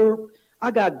curb,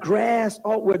 I got grass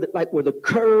all where the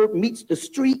curb meets the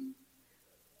street.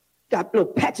 Got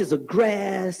little patches of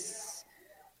grass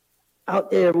out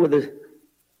there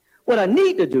what I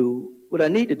need to do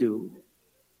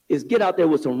is get out there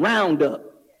with some Roundup.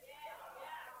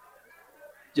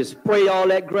 Just spray all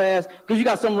that grass, because you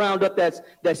got some Roundup that's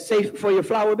safe for your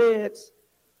flower beds.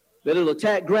 That it'll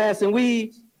attack grass and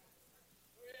weeds.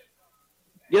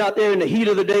 Get out there in the heat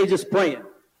of the day just spraying.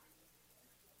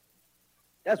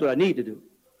 That's what I need to do.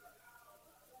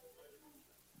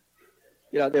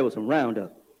 Get out there with some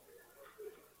Roundup.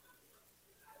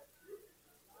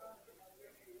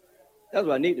 That's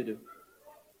what I need to do.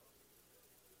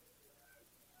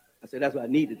 I said, that's what I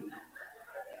need to do.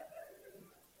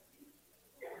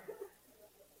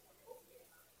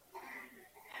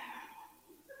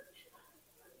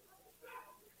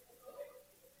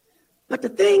 But the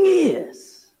thing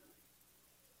is,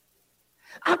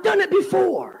 I've done it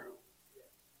before.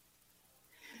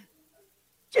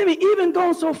 Jimmy, even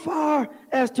gone so far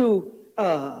as to,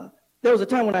 there was a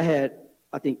time when I had,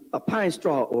 I think, a pine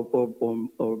straw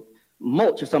or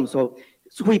mulch or something. So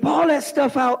sweep all that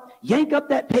stuff out, yank up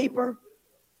that paper,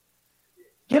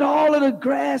 get all of the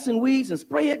grass and weeds and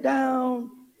spray it down,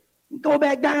 go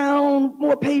back down,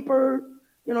 more paper.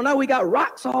 You know, now we got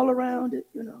rocks all around it,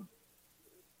 you know.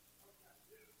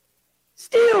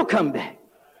 Still come back.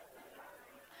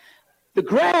 The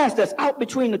grass that's out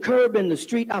between the curb and the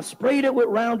street, I've sprayed it with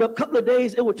Roundup. A couple of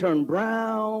days, it would turn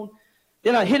brown.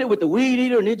 Then I hit it with the weed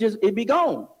eater and it'd be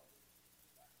gone.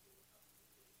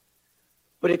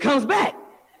 But it comes back. It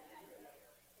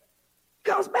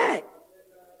comes back.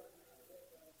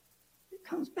 It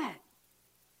comes back.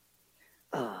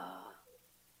 How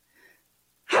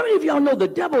many of y'all know the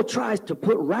devil tries to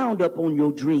put Roundup on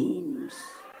your dreams?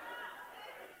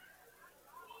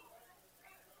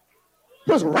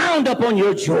 Puts Roundup on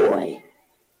your joy.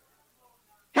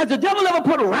 Has the devil ever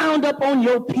put Roundup on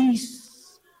your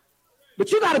peace?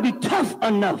 But you got to be tough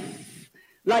enough,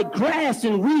 like grass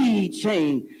and weed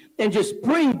chain, and just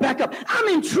bring back up. I'm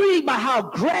intrigued by how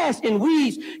grass and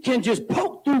weeds can just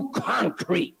poke through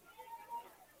concrete.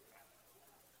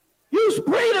 You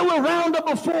sprayed it with Roundup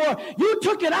before. You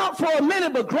took it out for a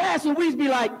minute, but grass and weeds be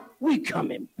like, we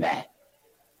coming back.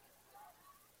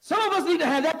 Some of us need to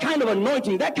have that kind of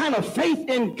anointing, that kind of faith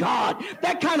in God,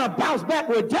 that kind of bounce back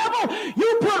with devil.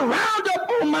 You put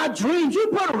Roundup on my dreams. You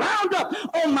put Roundup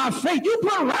on my faith. You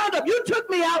put Roundup. You took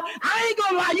me out. I ain't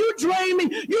gonna lie. You drained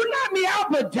me. You knocked me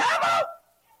out, but devil,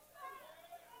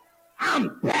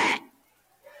 I'm back.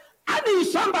 I need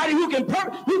somebody who can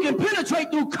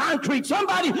penetrate through concrete,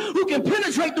 somebody who can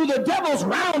penetrate through the devil's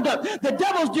Roundup, the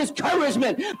devil's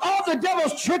discouragement, all the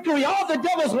devil's trickery, all the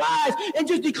devil's lies, and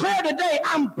just declare today,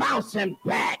 I'm bouncing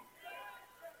back.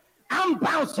 I'm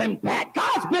bouncing back.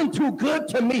 God's been too good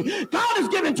to me. God has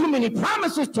given too many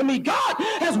promises to me. God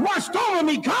has watched over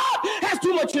me. God has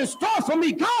too much in store for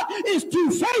me. God is too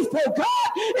faithful.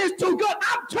 God is too good.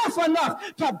 I'm tough enough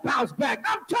to bounce back.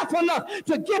 I'm tough enough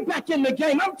to get back in the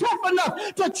game. I'm tough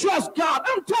enough to trust God.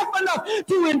 I'm tough enough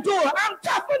to endure. I'm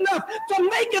tough enough to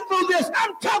make it through this.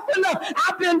 I'm tough enough.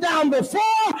 I've been down before.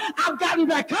 I've gotten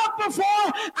back up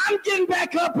before. I'm getting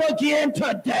back up again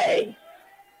today.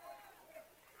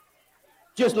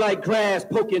 Just like grass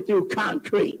poking through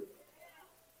concrete.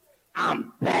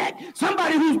 I'm back.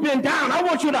 Somebody who's been down, I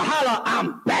want you to holler,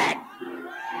 I'm back.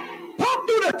 Poke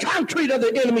through the concrete of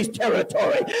the enemy's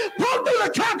territory. Poke through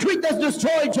the concrete that's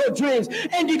destroyed your dreams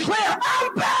and declare,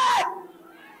 I'm back.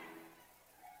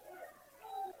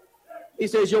 He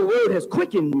says, your word has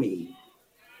quickened me.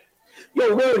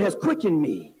 Your word has quickened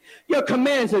me. Your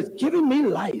commands has given me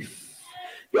life.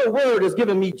 Your word has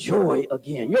given me joy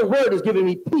again. Your word has given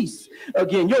me peace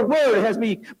again. Your word has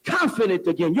me confident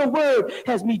again. Your word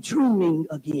has me dreaming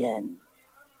again.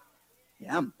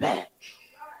 Yeah, I'm back.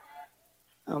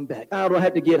 I'm back. I don't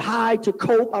have to get high to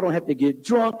cope. I don't have to get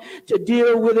drunk to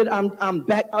deal with it. I'm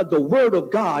back. The word of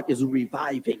God is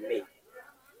reviving me.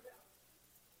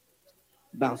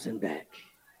 Bouncing back.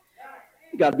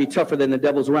 You got to be tougher than the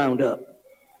devil's Roundup.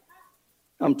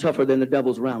 I'm tougher than the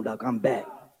devil's Roundup. I'm back.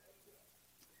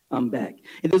 I'm back.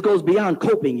 And this goes beyond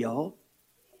coping, y'all.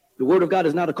 The word of God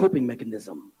is not a coping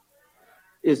mechanism.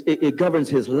 It governs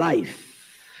his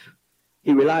life.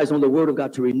 He relies on the word of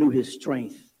God to renew his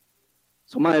strength.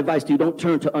 So my advice to you, don't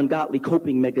turn to ungodly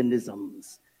coping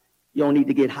mechanisms. You don't need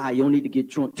to get high. You don't need to get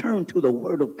drunk. Turn to the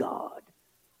word of God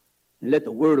and let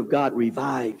the word of God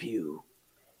revive you,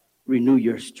 renew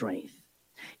your strength.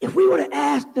 If we were to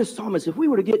ask this psalmist, if we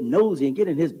were to get nosy and get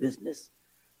in his business,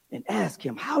 and ask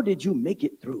him, how did you make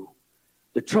it through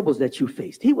the troubles that you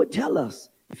faced? He would tell us,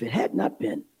 if it had not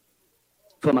been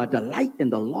for my delight in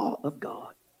the law of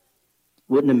God,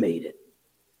 wouldn't have made it.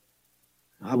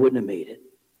 I wouldn't have made it.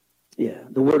 Yeah,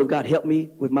 the word of God helped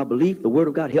me with my belief. The word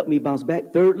of God helped me bounce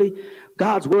back. Thirdly,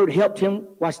 God's word helped him,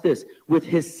 watch this, with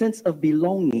his sense of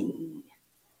belonging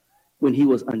when he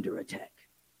was under attack.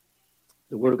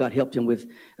 The word of God helped him with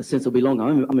a sense of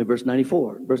belonging. I'm in verse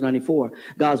 94. Verse 94,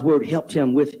 God's word helped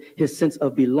him with his sense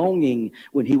of belonging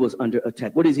when he was under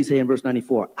attack. What does he say in verse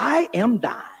 94? I am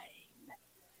thine.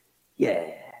 Yeah,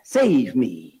 save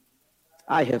me.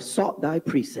 I have sought thy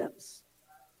precepts.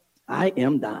 I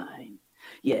am thine.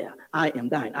 Yeah, I am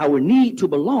thine. Our need to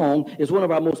belong is one of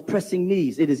our most pressing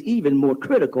needs. It is even more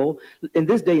critical in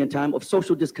this day and time of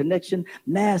social disconnection,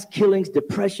 mass killings,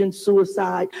 depression,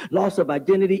 suicide, loss of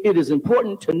identity. It is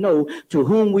important to know to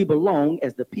whom we belong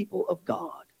as the people of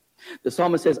God. The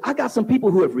psalmist says, I got some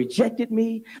people who have rejected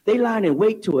me. They lie in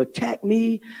wait to attack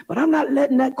me, but I'm not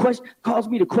letting that cause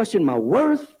me to question my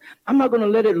worth. I'm not going to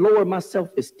let it lower my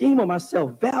self-esteem or my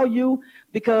self-value,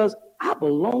 because I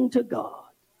belong to God.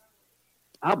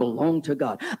 I belong to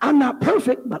God. I'm not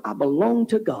perfect, but I belong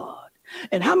to God.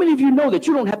 And how many of you know that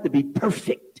you don't have to be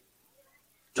perfect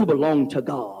to belong to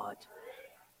God?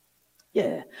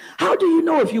 Yeah. How do you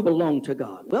know if you belong to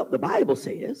God? Well, the Bible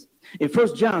says in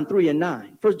 1 John 3 and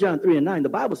 9, the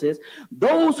Bible says,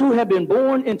 those who have been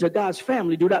born into God's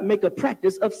family do not make a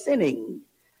practice of sinning,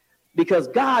 because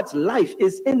God's life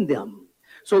is in them.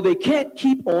 So they can't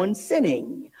keep on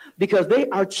sinning because they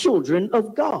are children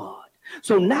of God.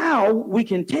 So now we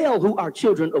can tell who are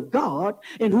children of God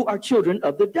and who are children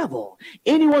of the devil.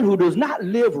 Anyone who does not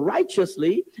live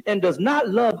righteously and does not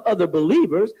love other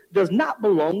believers does not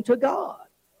belong to God.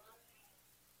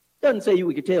 Doesn't say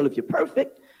we can tell if you're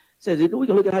perfect. It says we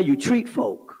can look at how you treat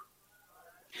folk.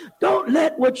 Don't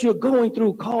let what you're going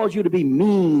through cause you to be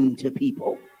mean to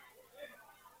people.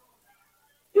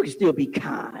 You can still be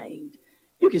kind.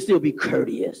 You can still be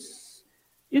courteous.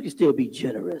 You can still be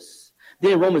generous.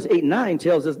 Then Romans 8:9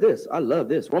 tells us this. I love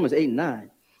this. Romans 8:9.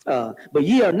 But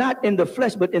ye are not in the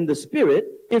flesh, but in the spirit,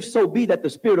 if so be that the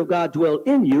Spirit of God dwell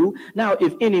in you. Now,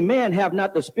 if any man have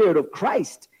not the Spirit of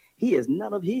Christ, he is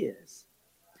none of his.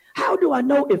 How do I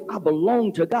know if I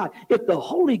belong to God? If the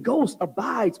Holy Ghost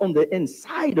abides on the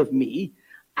inside of me,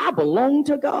 I belong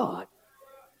to God.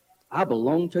 I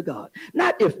belong to God.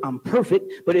 Not if I'm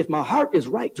perfect, but if my heart is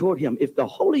right toward him. If the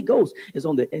Holy Ghost is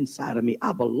on the inside of me,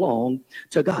 I belong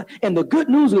to God. And the good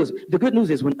news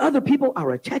is when other people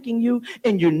are attacking you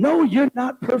and you know you're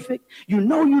not perfect, you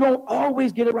know you don't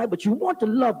always get it right, but you want to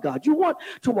love God. You want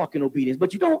to walk in obedience,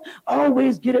 but you don't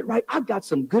always get it right. I've got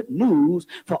some good news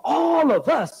for all of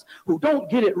us who don't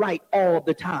get it right all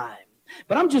the time.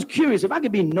 But I'm just curious, if I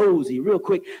could be nosy real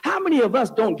quick, how many of us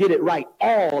don't get it right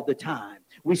all the time?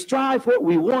 We strive for it,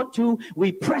 we want to,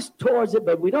 we press towards it,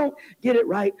 but we don't get it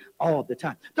right all the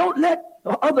time. Don't let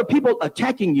other people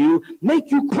attacking you make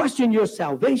you question your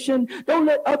salvation. Don't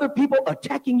let other people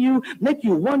attacking you make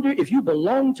you wonder if you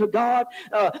belong to God.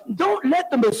 Don't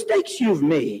let the mistakes you've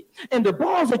made and the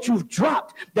balls that you've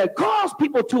dropped that cause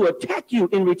people to attack you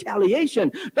in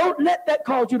retaliation, don't let that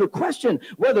cause you to question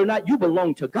whether or not you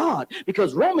belong to God.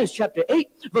 Because Romans chapter 8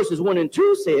 verses 1 and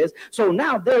 2 says, so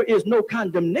now there is no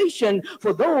condemnation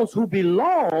for those who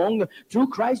belong to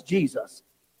Christ Jesus.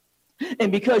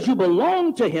 And because you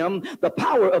belong to him, the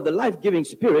power of the life-giving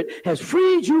Spirit has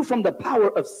freed you from the power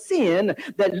of sin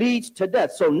that leads to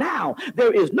death. So now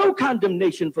there is no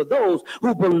condemnation for those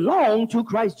who belong to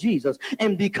Christ Jesus.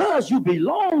 And because you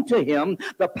belong to him,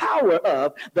 the power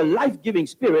of the life-giving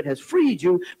Spirit has freed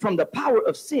you from the power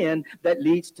of sin that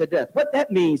leads to death. What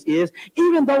that means is,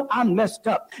 even though I'm messed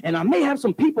up and I may have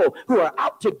some people who are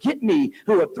out to get me,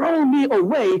 who are throwing me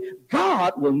away,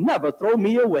 God will never throw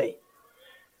me away.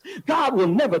 God will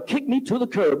never kick me to the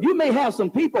curb. You may have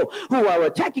some people who are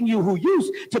attacking you who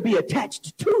used to be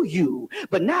attached to you,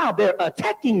 but now they're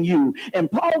attacking you.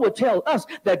 And Paul would tell us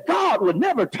that God would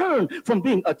never turn from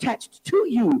being attached to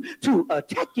you to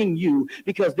attacking you,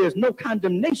 because there's no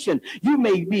condemnation. You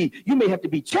may have to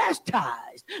be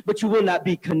chastised, but you will not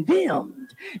be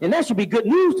condemned. And that should be good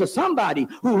news to somebody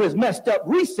who has messed up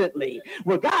recently,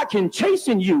 where God can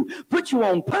chasten you, put you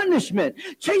on punishment,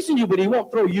 chasten you, but he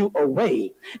won't throw you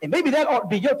away. And maybe that ought to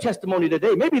be your testimony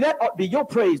today. Maybe that ought to be your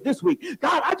praise this week.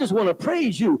 God, I just want to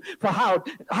praise you for how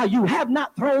you have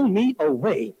not thrown me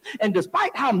away. And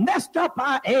despite how messed up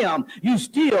I am, you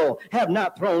still have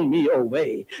not thrown me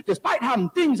away. Despite how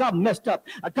things I've messed up,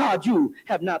 God, you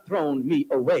have not thrown me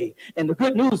away. And the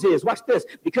good news is, watch this,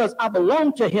 because I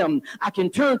belong to him, I can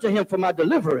turn to him for my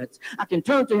deliverance. I can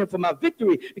turn to him for my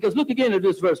victory. Because look again at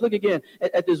this verse. Look again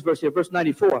at this verse here, verse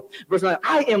 94. Verse 9,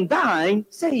 I am thine,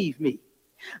 save me.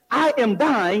 I am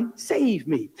thine, save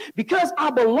me. Because I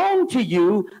belong to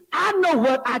you, I know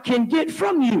what I can get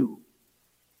from you.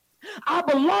 I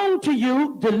belong to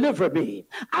you, deliver me.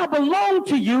 I belong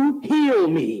to you, heal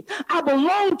me. I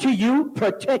belong to you,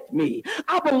 protect me.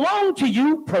 I belong to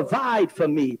you, provide for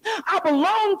me. I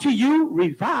belong to you,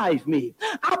 revive me.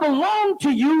 I belong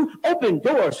to you, open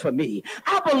doors for me.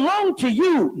 I belong to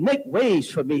you, make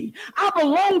ways for me. I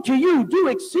belong to you, do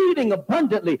exceeding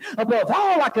abundantly above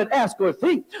all I could ask or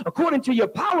think, according to your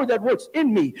power that works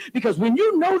in me. Because when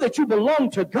you know that you belong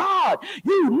to God,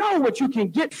 you know what you can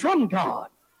get from God.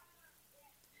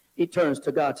 He turns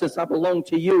to God. Since I belong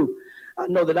to you, I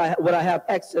know that what I have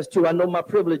access to. I know my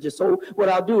privileges. So what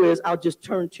I'll do is I'll just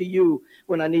turn to you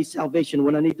when I need salvation,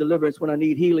 when I need deliverance, when I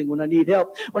need healing, when I need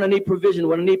help, when I need provision,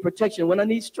 when I need protection, when I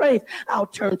need strength. I'll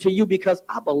turn to you because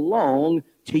I belong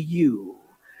to you.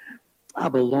 I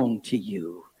belong to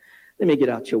you. Let me get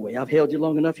out your way. I've held you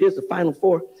long enough. Here's the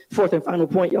fourth and final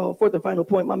point, y'all. Fourth and final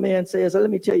point. My man says, let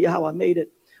me tell you how I made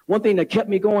it. One thing that kept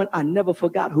me going, I never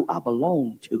forgot who I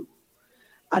belonged to.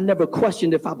 I never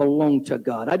questioned if I belonged to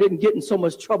God. I didn't get in so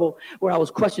much trouble where I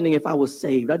was questioning if I was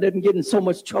saved. I didn't get in so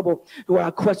much trouble where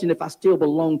I questioned if I still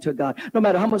belonged to God. No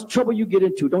matter how much trouble you get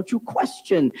into, don't you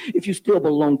question if you still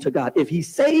belong to God. If he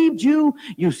saved you,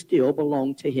 you still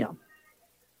belong to him.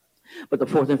 But the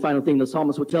fourth and final thing the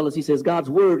psalmist would tell us, he says, God's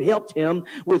word helped him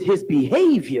with his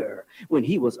behavior when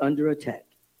he was under attack.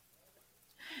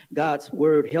 God's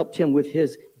word helped him with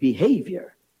his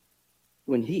behavior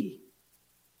when he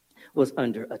was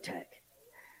under attack.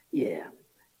 Yeah.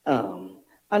 I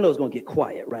know it's going to get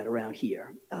quiet right around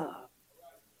here.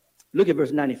 Look at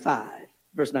verse 95.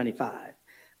 Verse 95.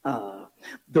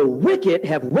 The wicked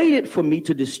have waited for me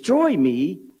to destroy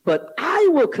me, but I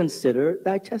will consider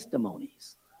thy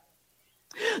testimonies.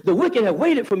 The wicked have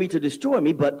waited for me to destroy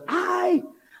me, but I'm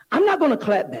not going to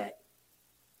clap back.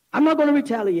 I'm not going to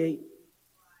retaliate.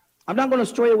 I'm not going to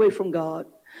stray away from God.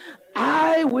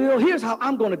 Here's how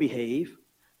I'm going to behave.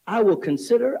 I will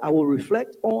consider, I will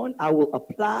reflect on, I will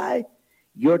apply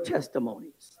your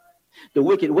testimonies. The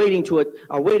wicked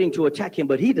are waiting to attack him,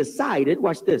 but he decided,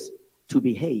 watch this, to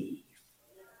behave.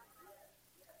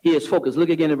 He is focused. Look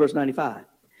again at verse 95.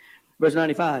 Verse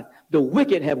 95, the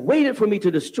wicked have waited for me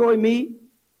to destroy me,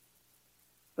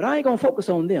 but I ain't going to focus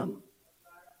on them.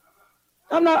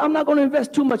 I'm not going to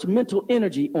invest too much mental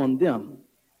energy on them.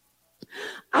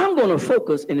 I'm going to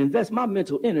focus and invest my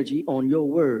mental energy on your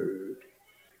word.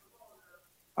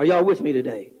 Are y'all with me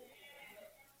today?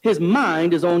 His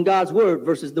mind is on God's word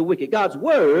versus the wicked. God's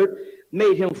word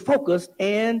made him focused,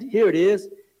 and here it is,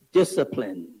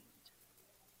 disciplined.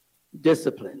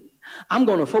 Discipline. I'm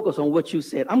going to focus on what you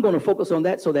said. I'm going to focus on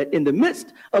that so that in the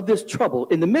midst of this trouble,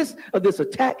 in the midst of this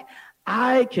attack,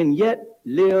 I can yet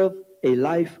live a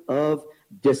life of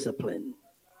discipline.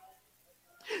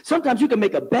 Sometimes you can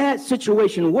make a bad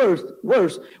situation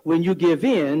worse when you give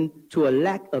in to a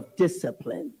lack of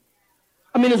discipline.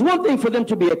 I mean, it's one thing for them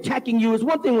to be attacking you. It's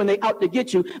one thing when they out to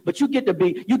get you, but you get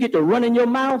to run in your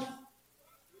mouth,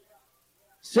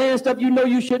 saying stuff you know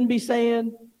you shouldn't be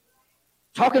saying,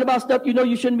 talking about stuff you know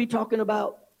you shouldn't be talking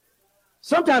about.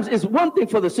 Sometimes it's one thing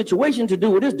for the situation to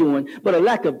do what it's doing, but a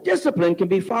lack of discipline can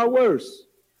be far worse.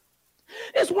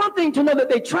 It's one thing to know that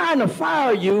they're trying to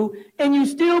fire you and you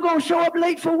still gonna show up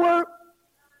late for work.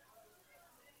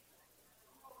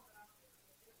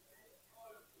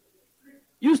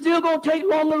 You still gonna take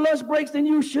longer lunch breaks than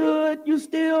you should. It's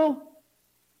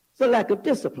a lack of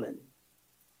discipline.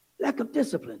 Lack of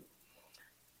discipline.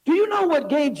 Do you know what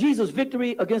gave Jesus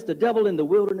victory against the devil in the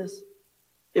wilderness?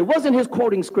 It wasn't his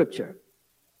quoting scripture.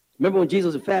 Remember when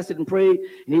Jesus had fasted and prayed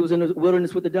and he was in the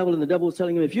wilderness with the devil, and the devil was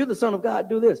telling him, if you're the Son of God,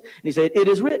 do this. And he said, it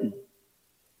is written.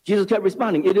 Jesus kept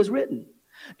responding, it is written.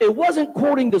 It wasn't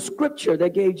quoting the scripture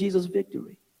that gave Jesus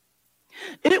victory.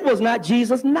 It was not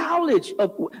Jesus' knowledge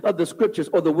of the scriptures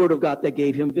or the word of God that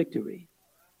gave him victory.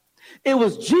 It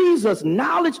was Jesus'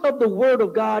 knowledge of the word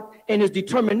of God and his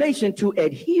determination to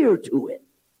adhere to it.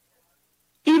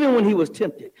 Even when he was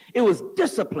tempted, it was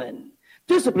discipline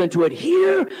to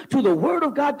adhere to the word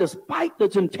of God despite the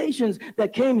temptations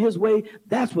that came his way.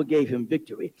 That's what gave him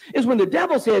victory. It's when the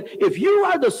devil said, if you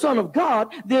are the Son of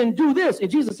God, then do this.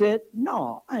 And Jesus said,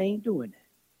 no, I ain't doing that.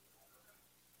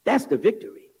 That's the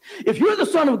victory. If you're the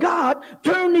Son of God,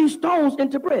 turn these stones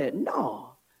into bread.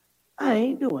 No, I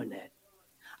ain't doing that.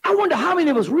 I wonder how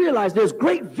many of us realize there's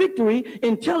great victory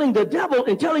in telling the devil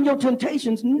and telling your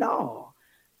temptations, no,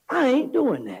 I ain't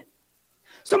doing that.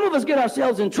 Some of us get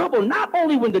ourselves in trouble not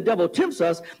only when the devil tempts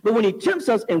us, but when he tempts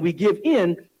us and we give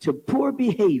in to poor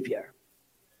behavior.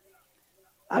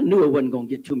 I knew I wasn't going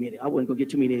to get too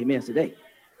many amens today.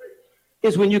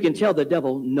 It's when you can tell the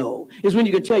devil no. It's when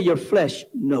you can tell your flesh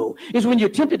no. It's when you're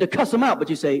tempted to cuss them out, but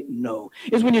you say no.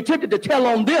 It's when you're tempted to tell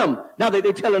on them, now that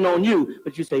they're telling on you,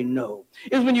 but you say no.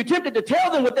 It's when you're tempted to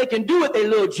tell them what they can do at their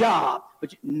little job,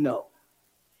 but no.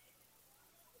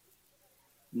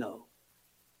 No.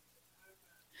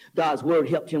 God's word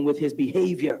helped him with his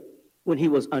behavior when he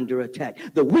was under attack.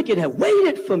 The wicked have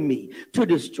waited for me to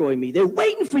destroy me. They're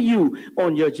waiting for you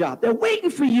on your job. They're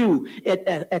waiting for you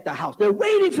at the house. They're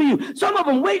waiting for you. Some of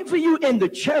them waiting for you in the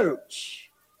church.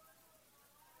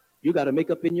 You got to make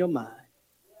up in your mind,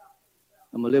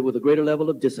 I'm going to live with a greater level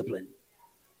of discipline.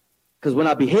 Because when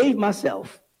I behave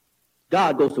myself,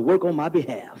 God goes to work on my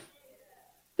behalf.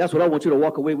 That's what I want you to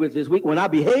walk away with this week. When I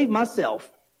behave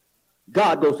myself,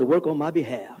 God goes to work on my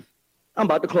behalf. I'm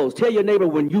about to close. Tell your neighbor,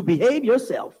 when you behave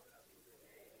yourself,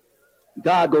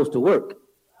 God goes to work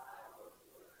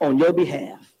on your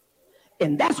behalf.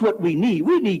 And that's what we need.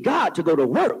 We need God to go to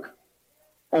work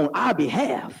on our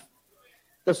behalf.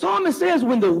 The psalmist says,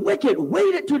 when the wicked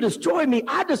waited to destroy me,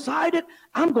 I decided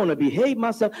I'm going to behave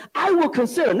myself. I will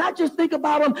consider, not just think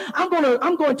about them.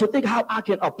 I'm going to think how I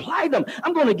can apply them.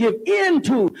 I'm going to give in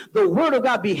to the word of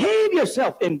God. Behave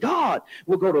yourself, and God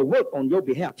will go to work on your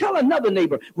behalf. Tell another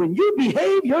neighbor, when you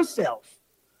behave yourself,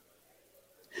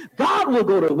 God will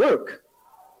go to work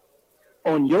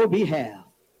on your behalf.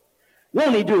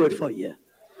 Won't he do it for you?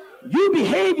 You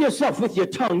behave yourself with your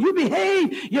tongue. You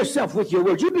behave yourself with your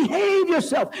words. You behave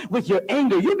yourself with your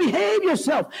anger. You behave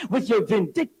yourself with your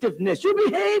vindictiveness. You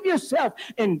behave yourself,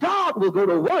 and God will go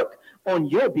to work on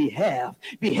your behalf.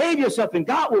 Behave yourself, and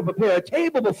God will prepare a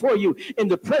table before you in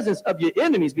the presence of your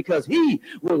enemies, because he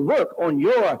will work on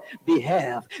your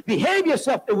behalf. Behave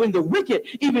yourself, and when the wicked,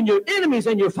 even your enemies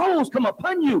and your foes, come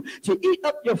upon you to eat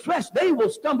up your flesh, they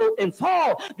will stumble and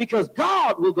fall, because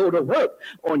God will go to work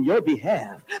on your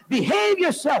behalf. Behave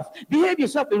yourself,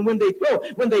 and when they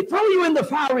throw you in the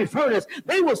fiery furnace,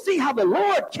 they will see how the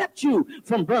Lord kept you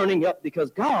from burning up,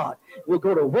 because God will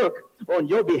go to work on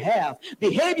your behalf.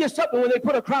 Behave yourself, and when they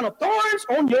put a crown of thorns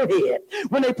on your head,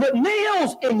 when they put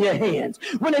nails in your hands,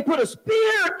 when they put a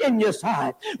spear in your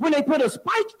side, when they put a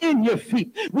spike in your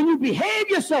feet, when you behave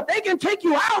yourself, they can take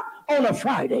you out on a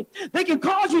Friday. They can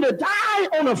cause you to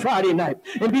die on a Friday night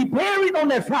and be buried on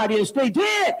that Friday and stay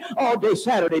dead all day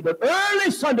Saturday. But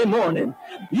early Sunday morning,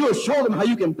 you'll show them how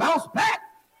you can bounce back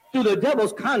through the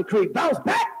devil's concrete, bounce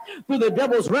back through the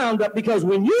devil's roundup, because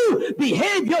when you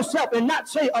behave yourself and not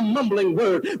say a mumbling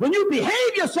word, when you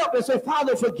behave yourself and say,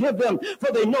 Father, forgive them,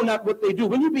 for they know not what they do,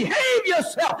 when you behave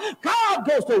yourself, God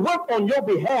goes to work on your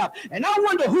behalf. And I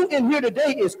wonder who in here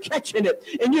today is catching it,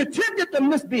 and you're tempted to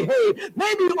misbehave.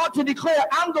 Maybe you ought to declare,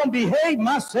 I'm going to behave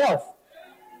myself.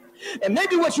 And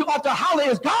maybe what you ought to holler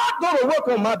is, God, go to work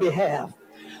on my behalf.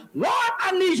 Lord,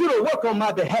 I need you to work on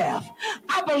my behalf.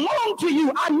 I belong to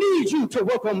you. I need you to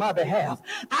work on my behalf.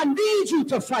 I need you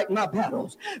to fight my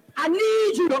battles. I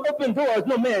need you to open doors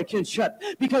no man can shut.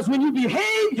 Because when you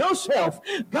behave yourself,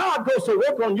 God goes to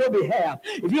work on your behalf.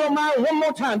 If you don't mind, one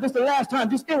more time, this is the last time,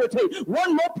 just irritate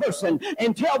one more person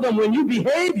and tell them, when you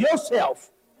behave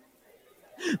yourself,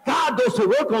 God goes to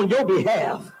work on your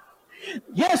behalf.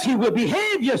 Yes, he will.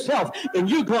 Behave yourself, and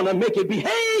you're going to make it.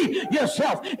 Behave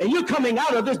yourself, and you're coming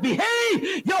out of this.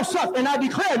 Behave yourself, and I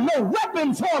declare no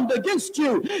weapon formed against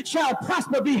you shall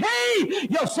prosper. Behave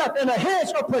yourself, and a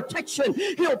hedge of protection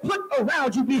he'll put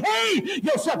around you. Behave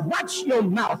yourself. Watch your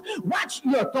mouth. Watch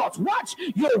your thoughts. Watch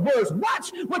your words.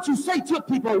 Watch what you say to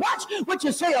people. Watch what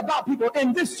you say about people.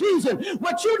 In this season,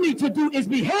 what you need to do is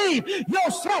behave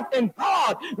yourself, and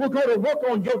God will go to work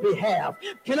on your behalf.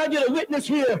 Can I get a witness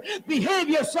here? Behave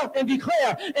yourself and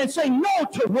declare and say no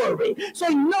to worry.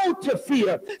 Say no to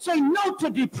fear. Say no to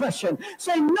depression.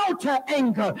 Say no to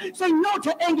anger. Say no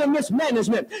to anger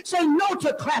mismanagement. Say no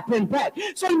to clapping back.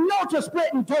 Say no to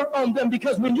spreading dirt on them,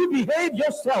 because when you behave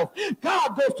yourself,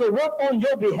 God goes to work on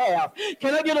your behalf.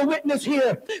 Can I get a witness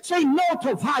here? Say no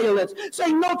to violence.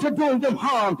 Say no to doing them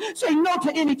harm. Say no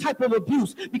to any type of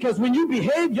abuse, because when you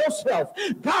behave yourself,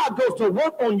 God goes to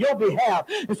work on your behalf.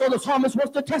 And so the psalmist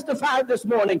wants to testify this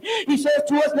morning. He says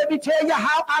to us, let me tell you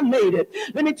how I made it.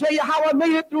 Let me tell you how I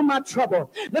made it through my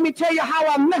trouble. Let me tell you how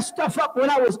I messed stuff up when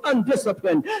I was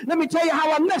undisciplined. Let me tell you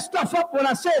how I messed stuff up when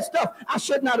I said stuff I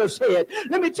should not have said.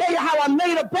 Let me tell you how I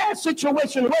made a bad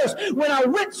situation worse when I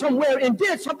went somewhere and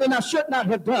did something I should not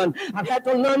have done. I've had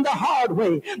to learn the hard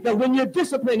way that when you're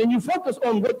disciplined and you focus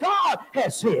on what God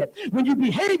has said, when you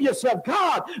behave yourself,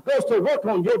 God goes to work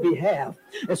on your behalf.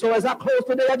 And so as I close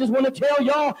today, I just want to tell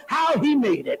y'all how he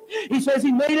made it. He says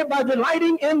he made it by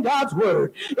delighting in God's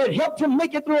word. It helped him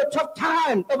make it through a tough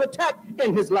time of attack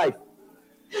in his life.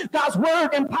 God's word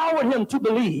empowered him to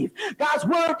believe. God's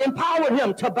word empowered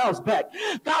him to bounce back.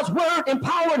 God's word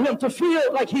empowered him to feel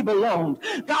like he belonged.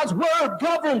 God's word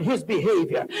governed his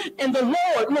behavior, and the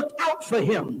Lord looked out for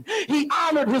him. He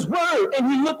honored his word, and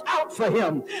he looked out for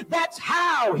him. That's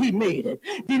how he made it.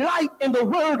 Delight in the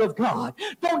word of God.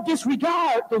 Don't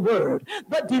disregard the word,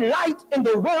 but delight in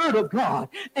the word of God.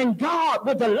 And God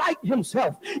will delight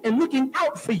himself in looking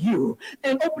out for you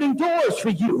and opening doors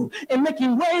for you and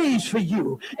making ways for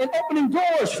you and opening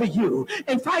doors for you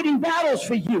and fighting battles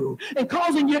for you and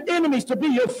causing your enemies to be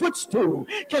your footstool.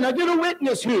 Can I get a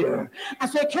witness here? I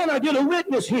said, can I get a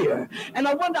witness here? And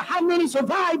I wonder how many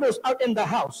survivors are in the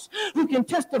house who can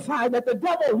testify that the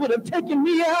devil would have taken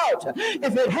me out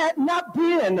if it had not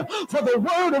been for the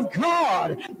word of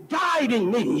God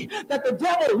guiding me, that the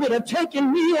devil would have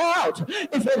taken me out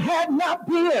if it had not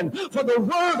been for the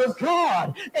word of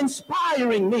God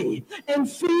inspiring me and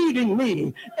feeding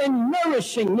me and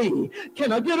nourishing me.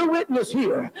 Can I get a witness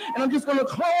here? And I'm just going to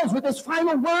close with this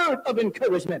final word of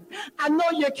encouragement. I know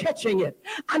you're catching it.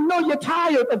 I know you're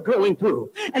tired of going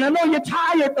through, and I know you're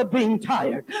tired of being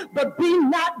tired, but be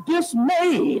not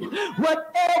dismayed,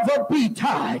 whatever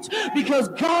betides, because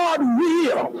God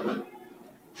will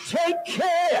take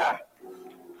care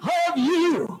of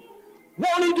you.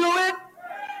 Won't he do it?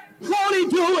 Won't he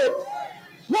do it?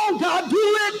 Won't God do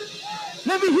it?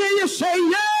 Let me hear you say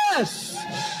yes.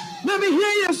 Let me hear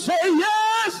you say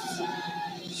yes.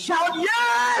 Shout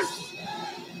yes.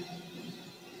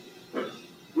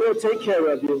 We'll take care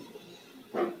of you.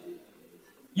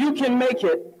 You can make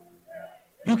it.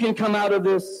 You can come out of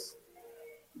this.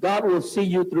 God will see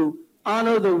you through.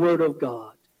 Honor the word of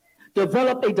God.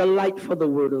 Develop a delight for the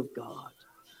word of God.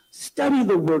 Study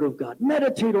the word of God.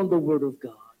 Meditate on the word of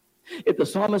God. If the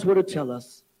psalmist were to tell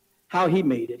us how he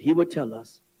made it, he would tell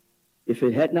us, if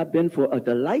it had not been for a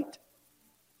delight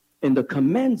in the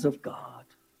commands of God,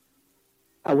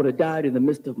 I would have died in the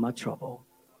midst of my trouble.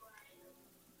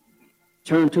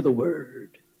 Turn to the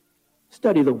word.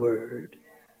 Study the word.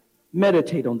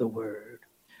 Meditate on the word.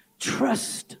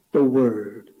 Trust the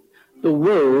word. The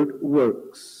word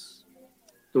works.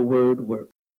 The word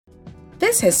works.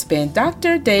 This has been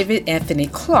Dr. David Anthony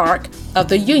Clark of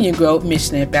the Union Grove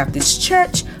Missionary Baptist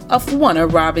Church of Warner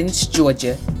Robins,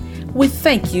 Georgia. We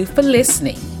thank you for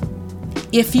listening.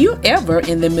 If you're ever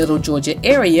in the Middle Georgia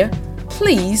area,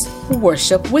 please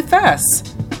worship with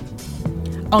us.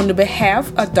 On the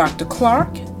behalf of Dr. Clark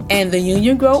and the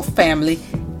Union Grove family,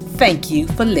 thank you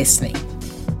for listening.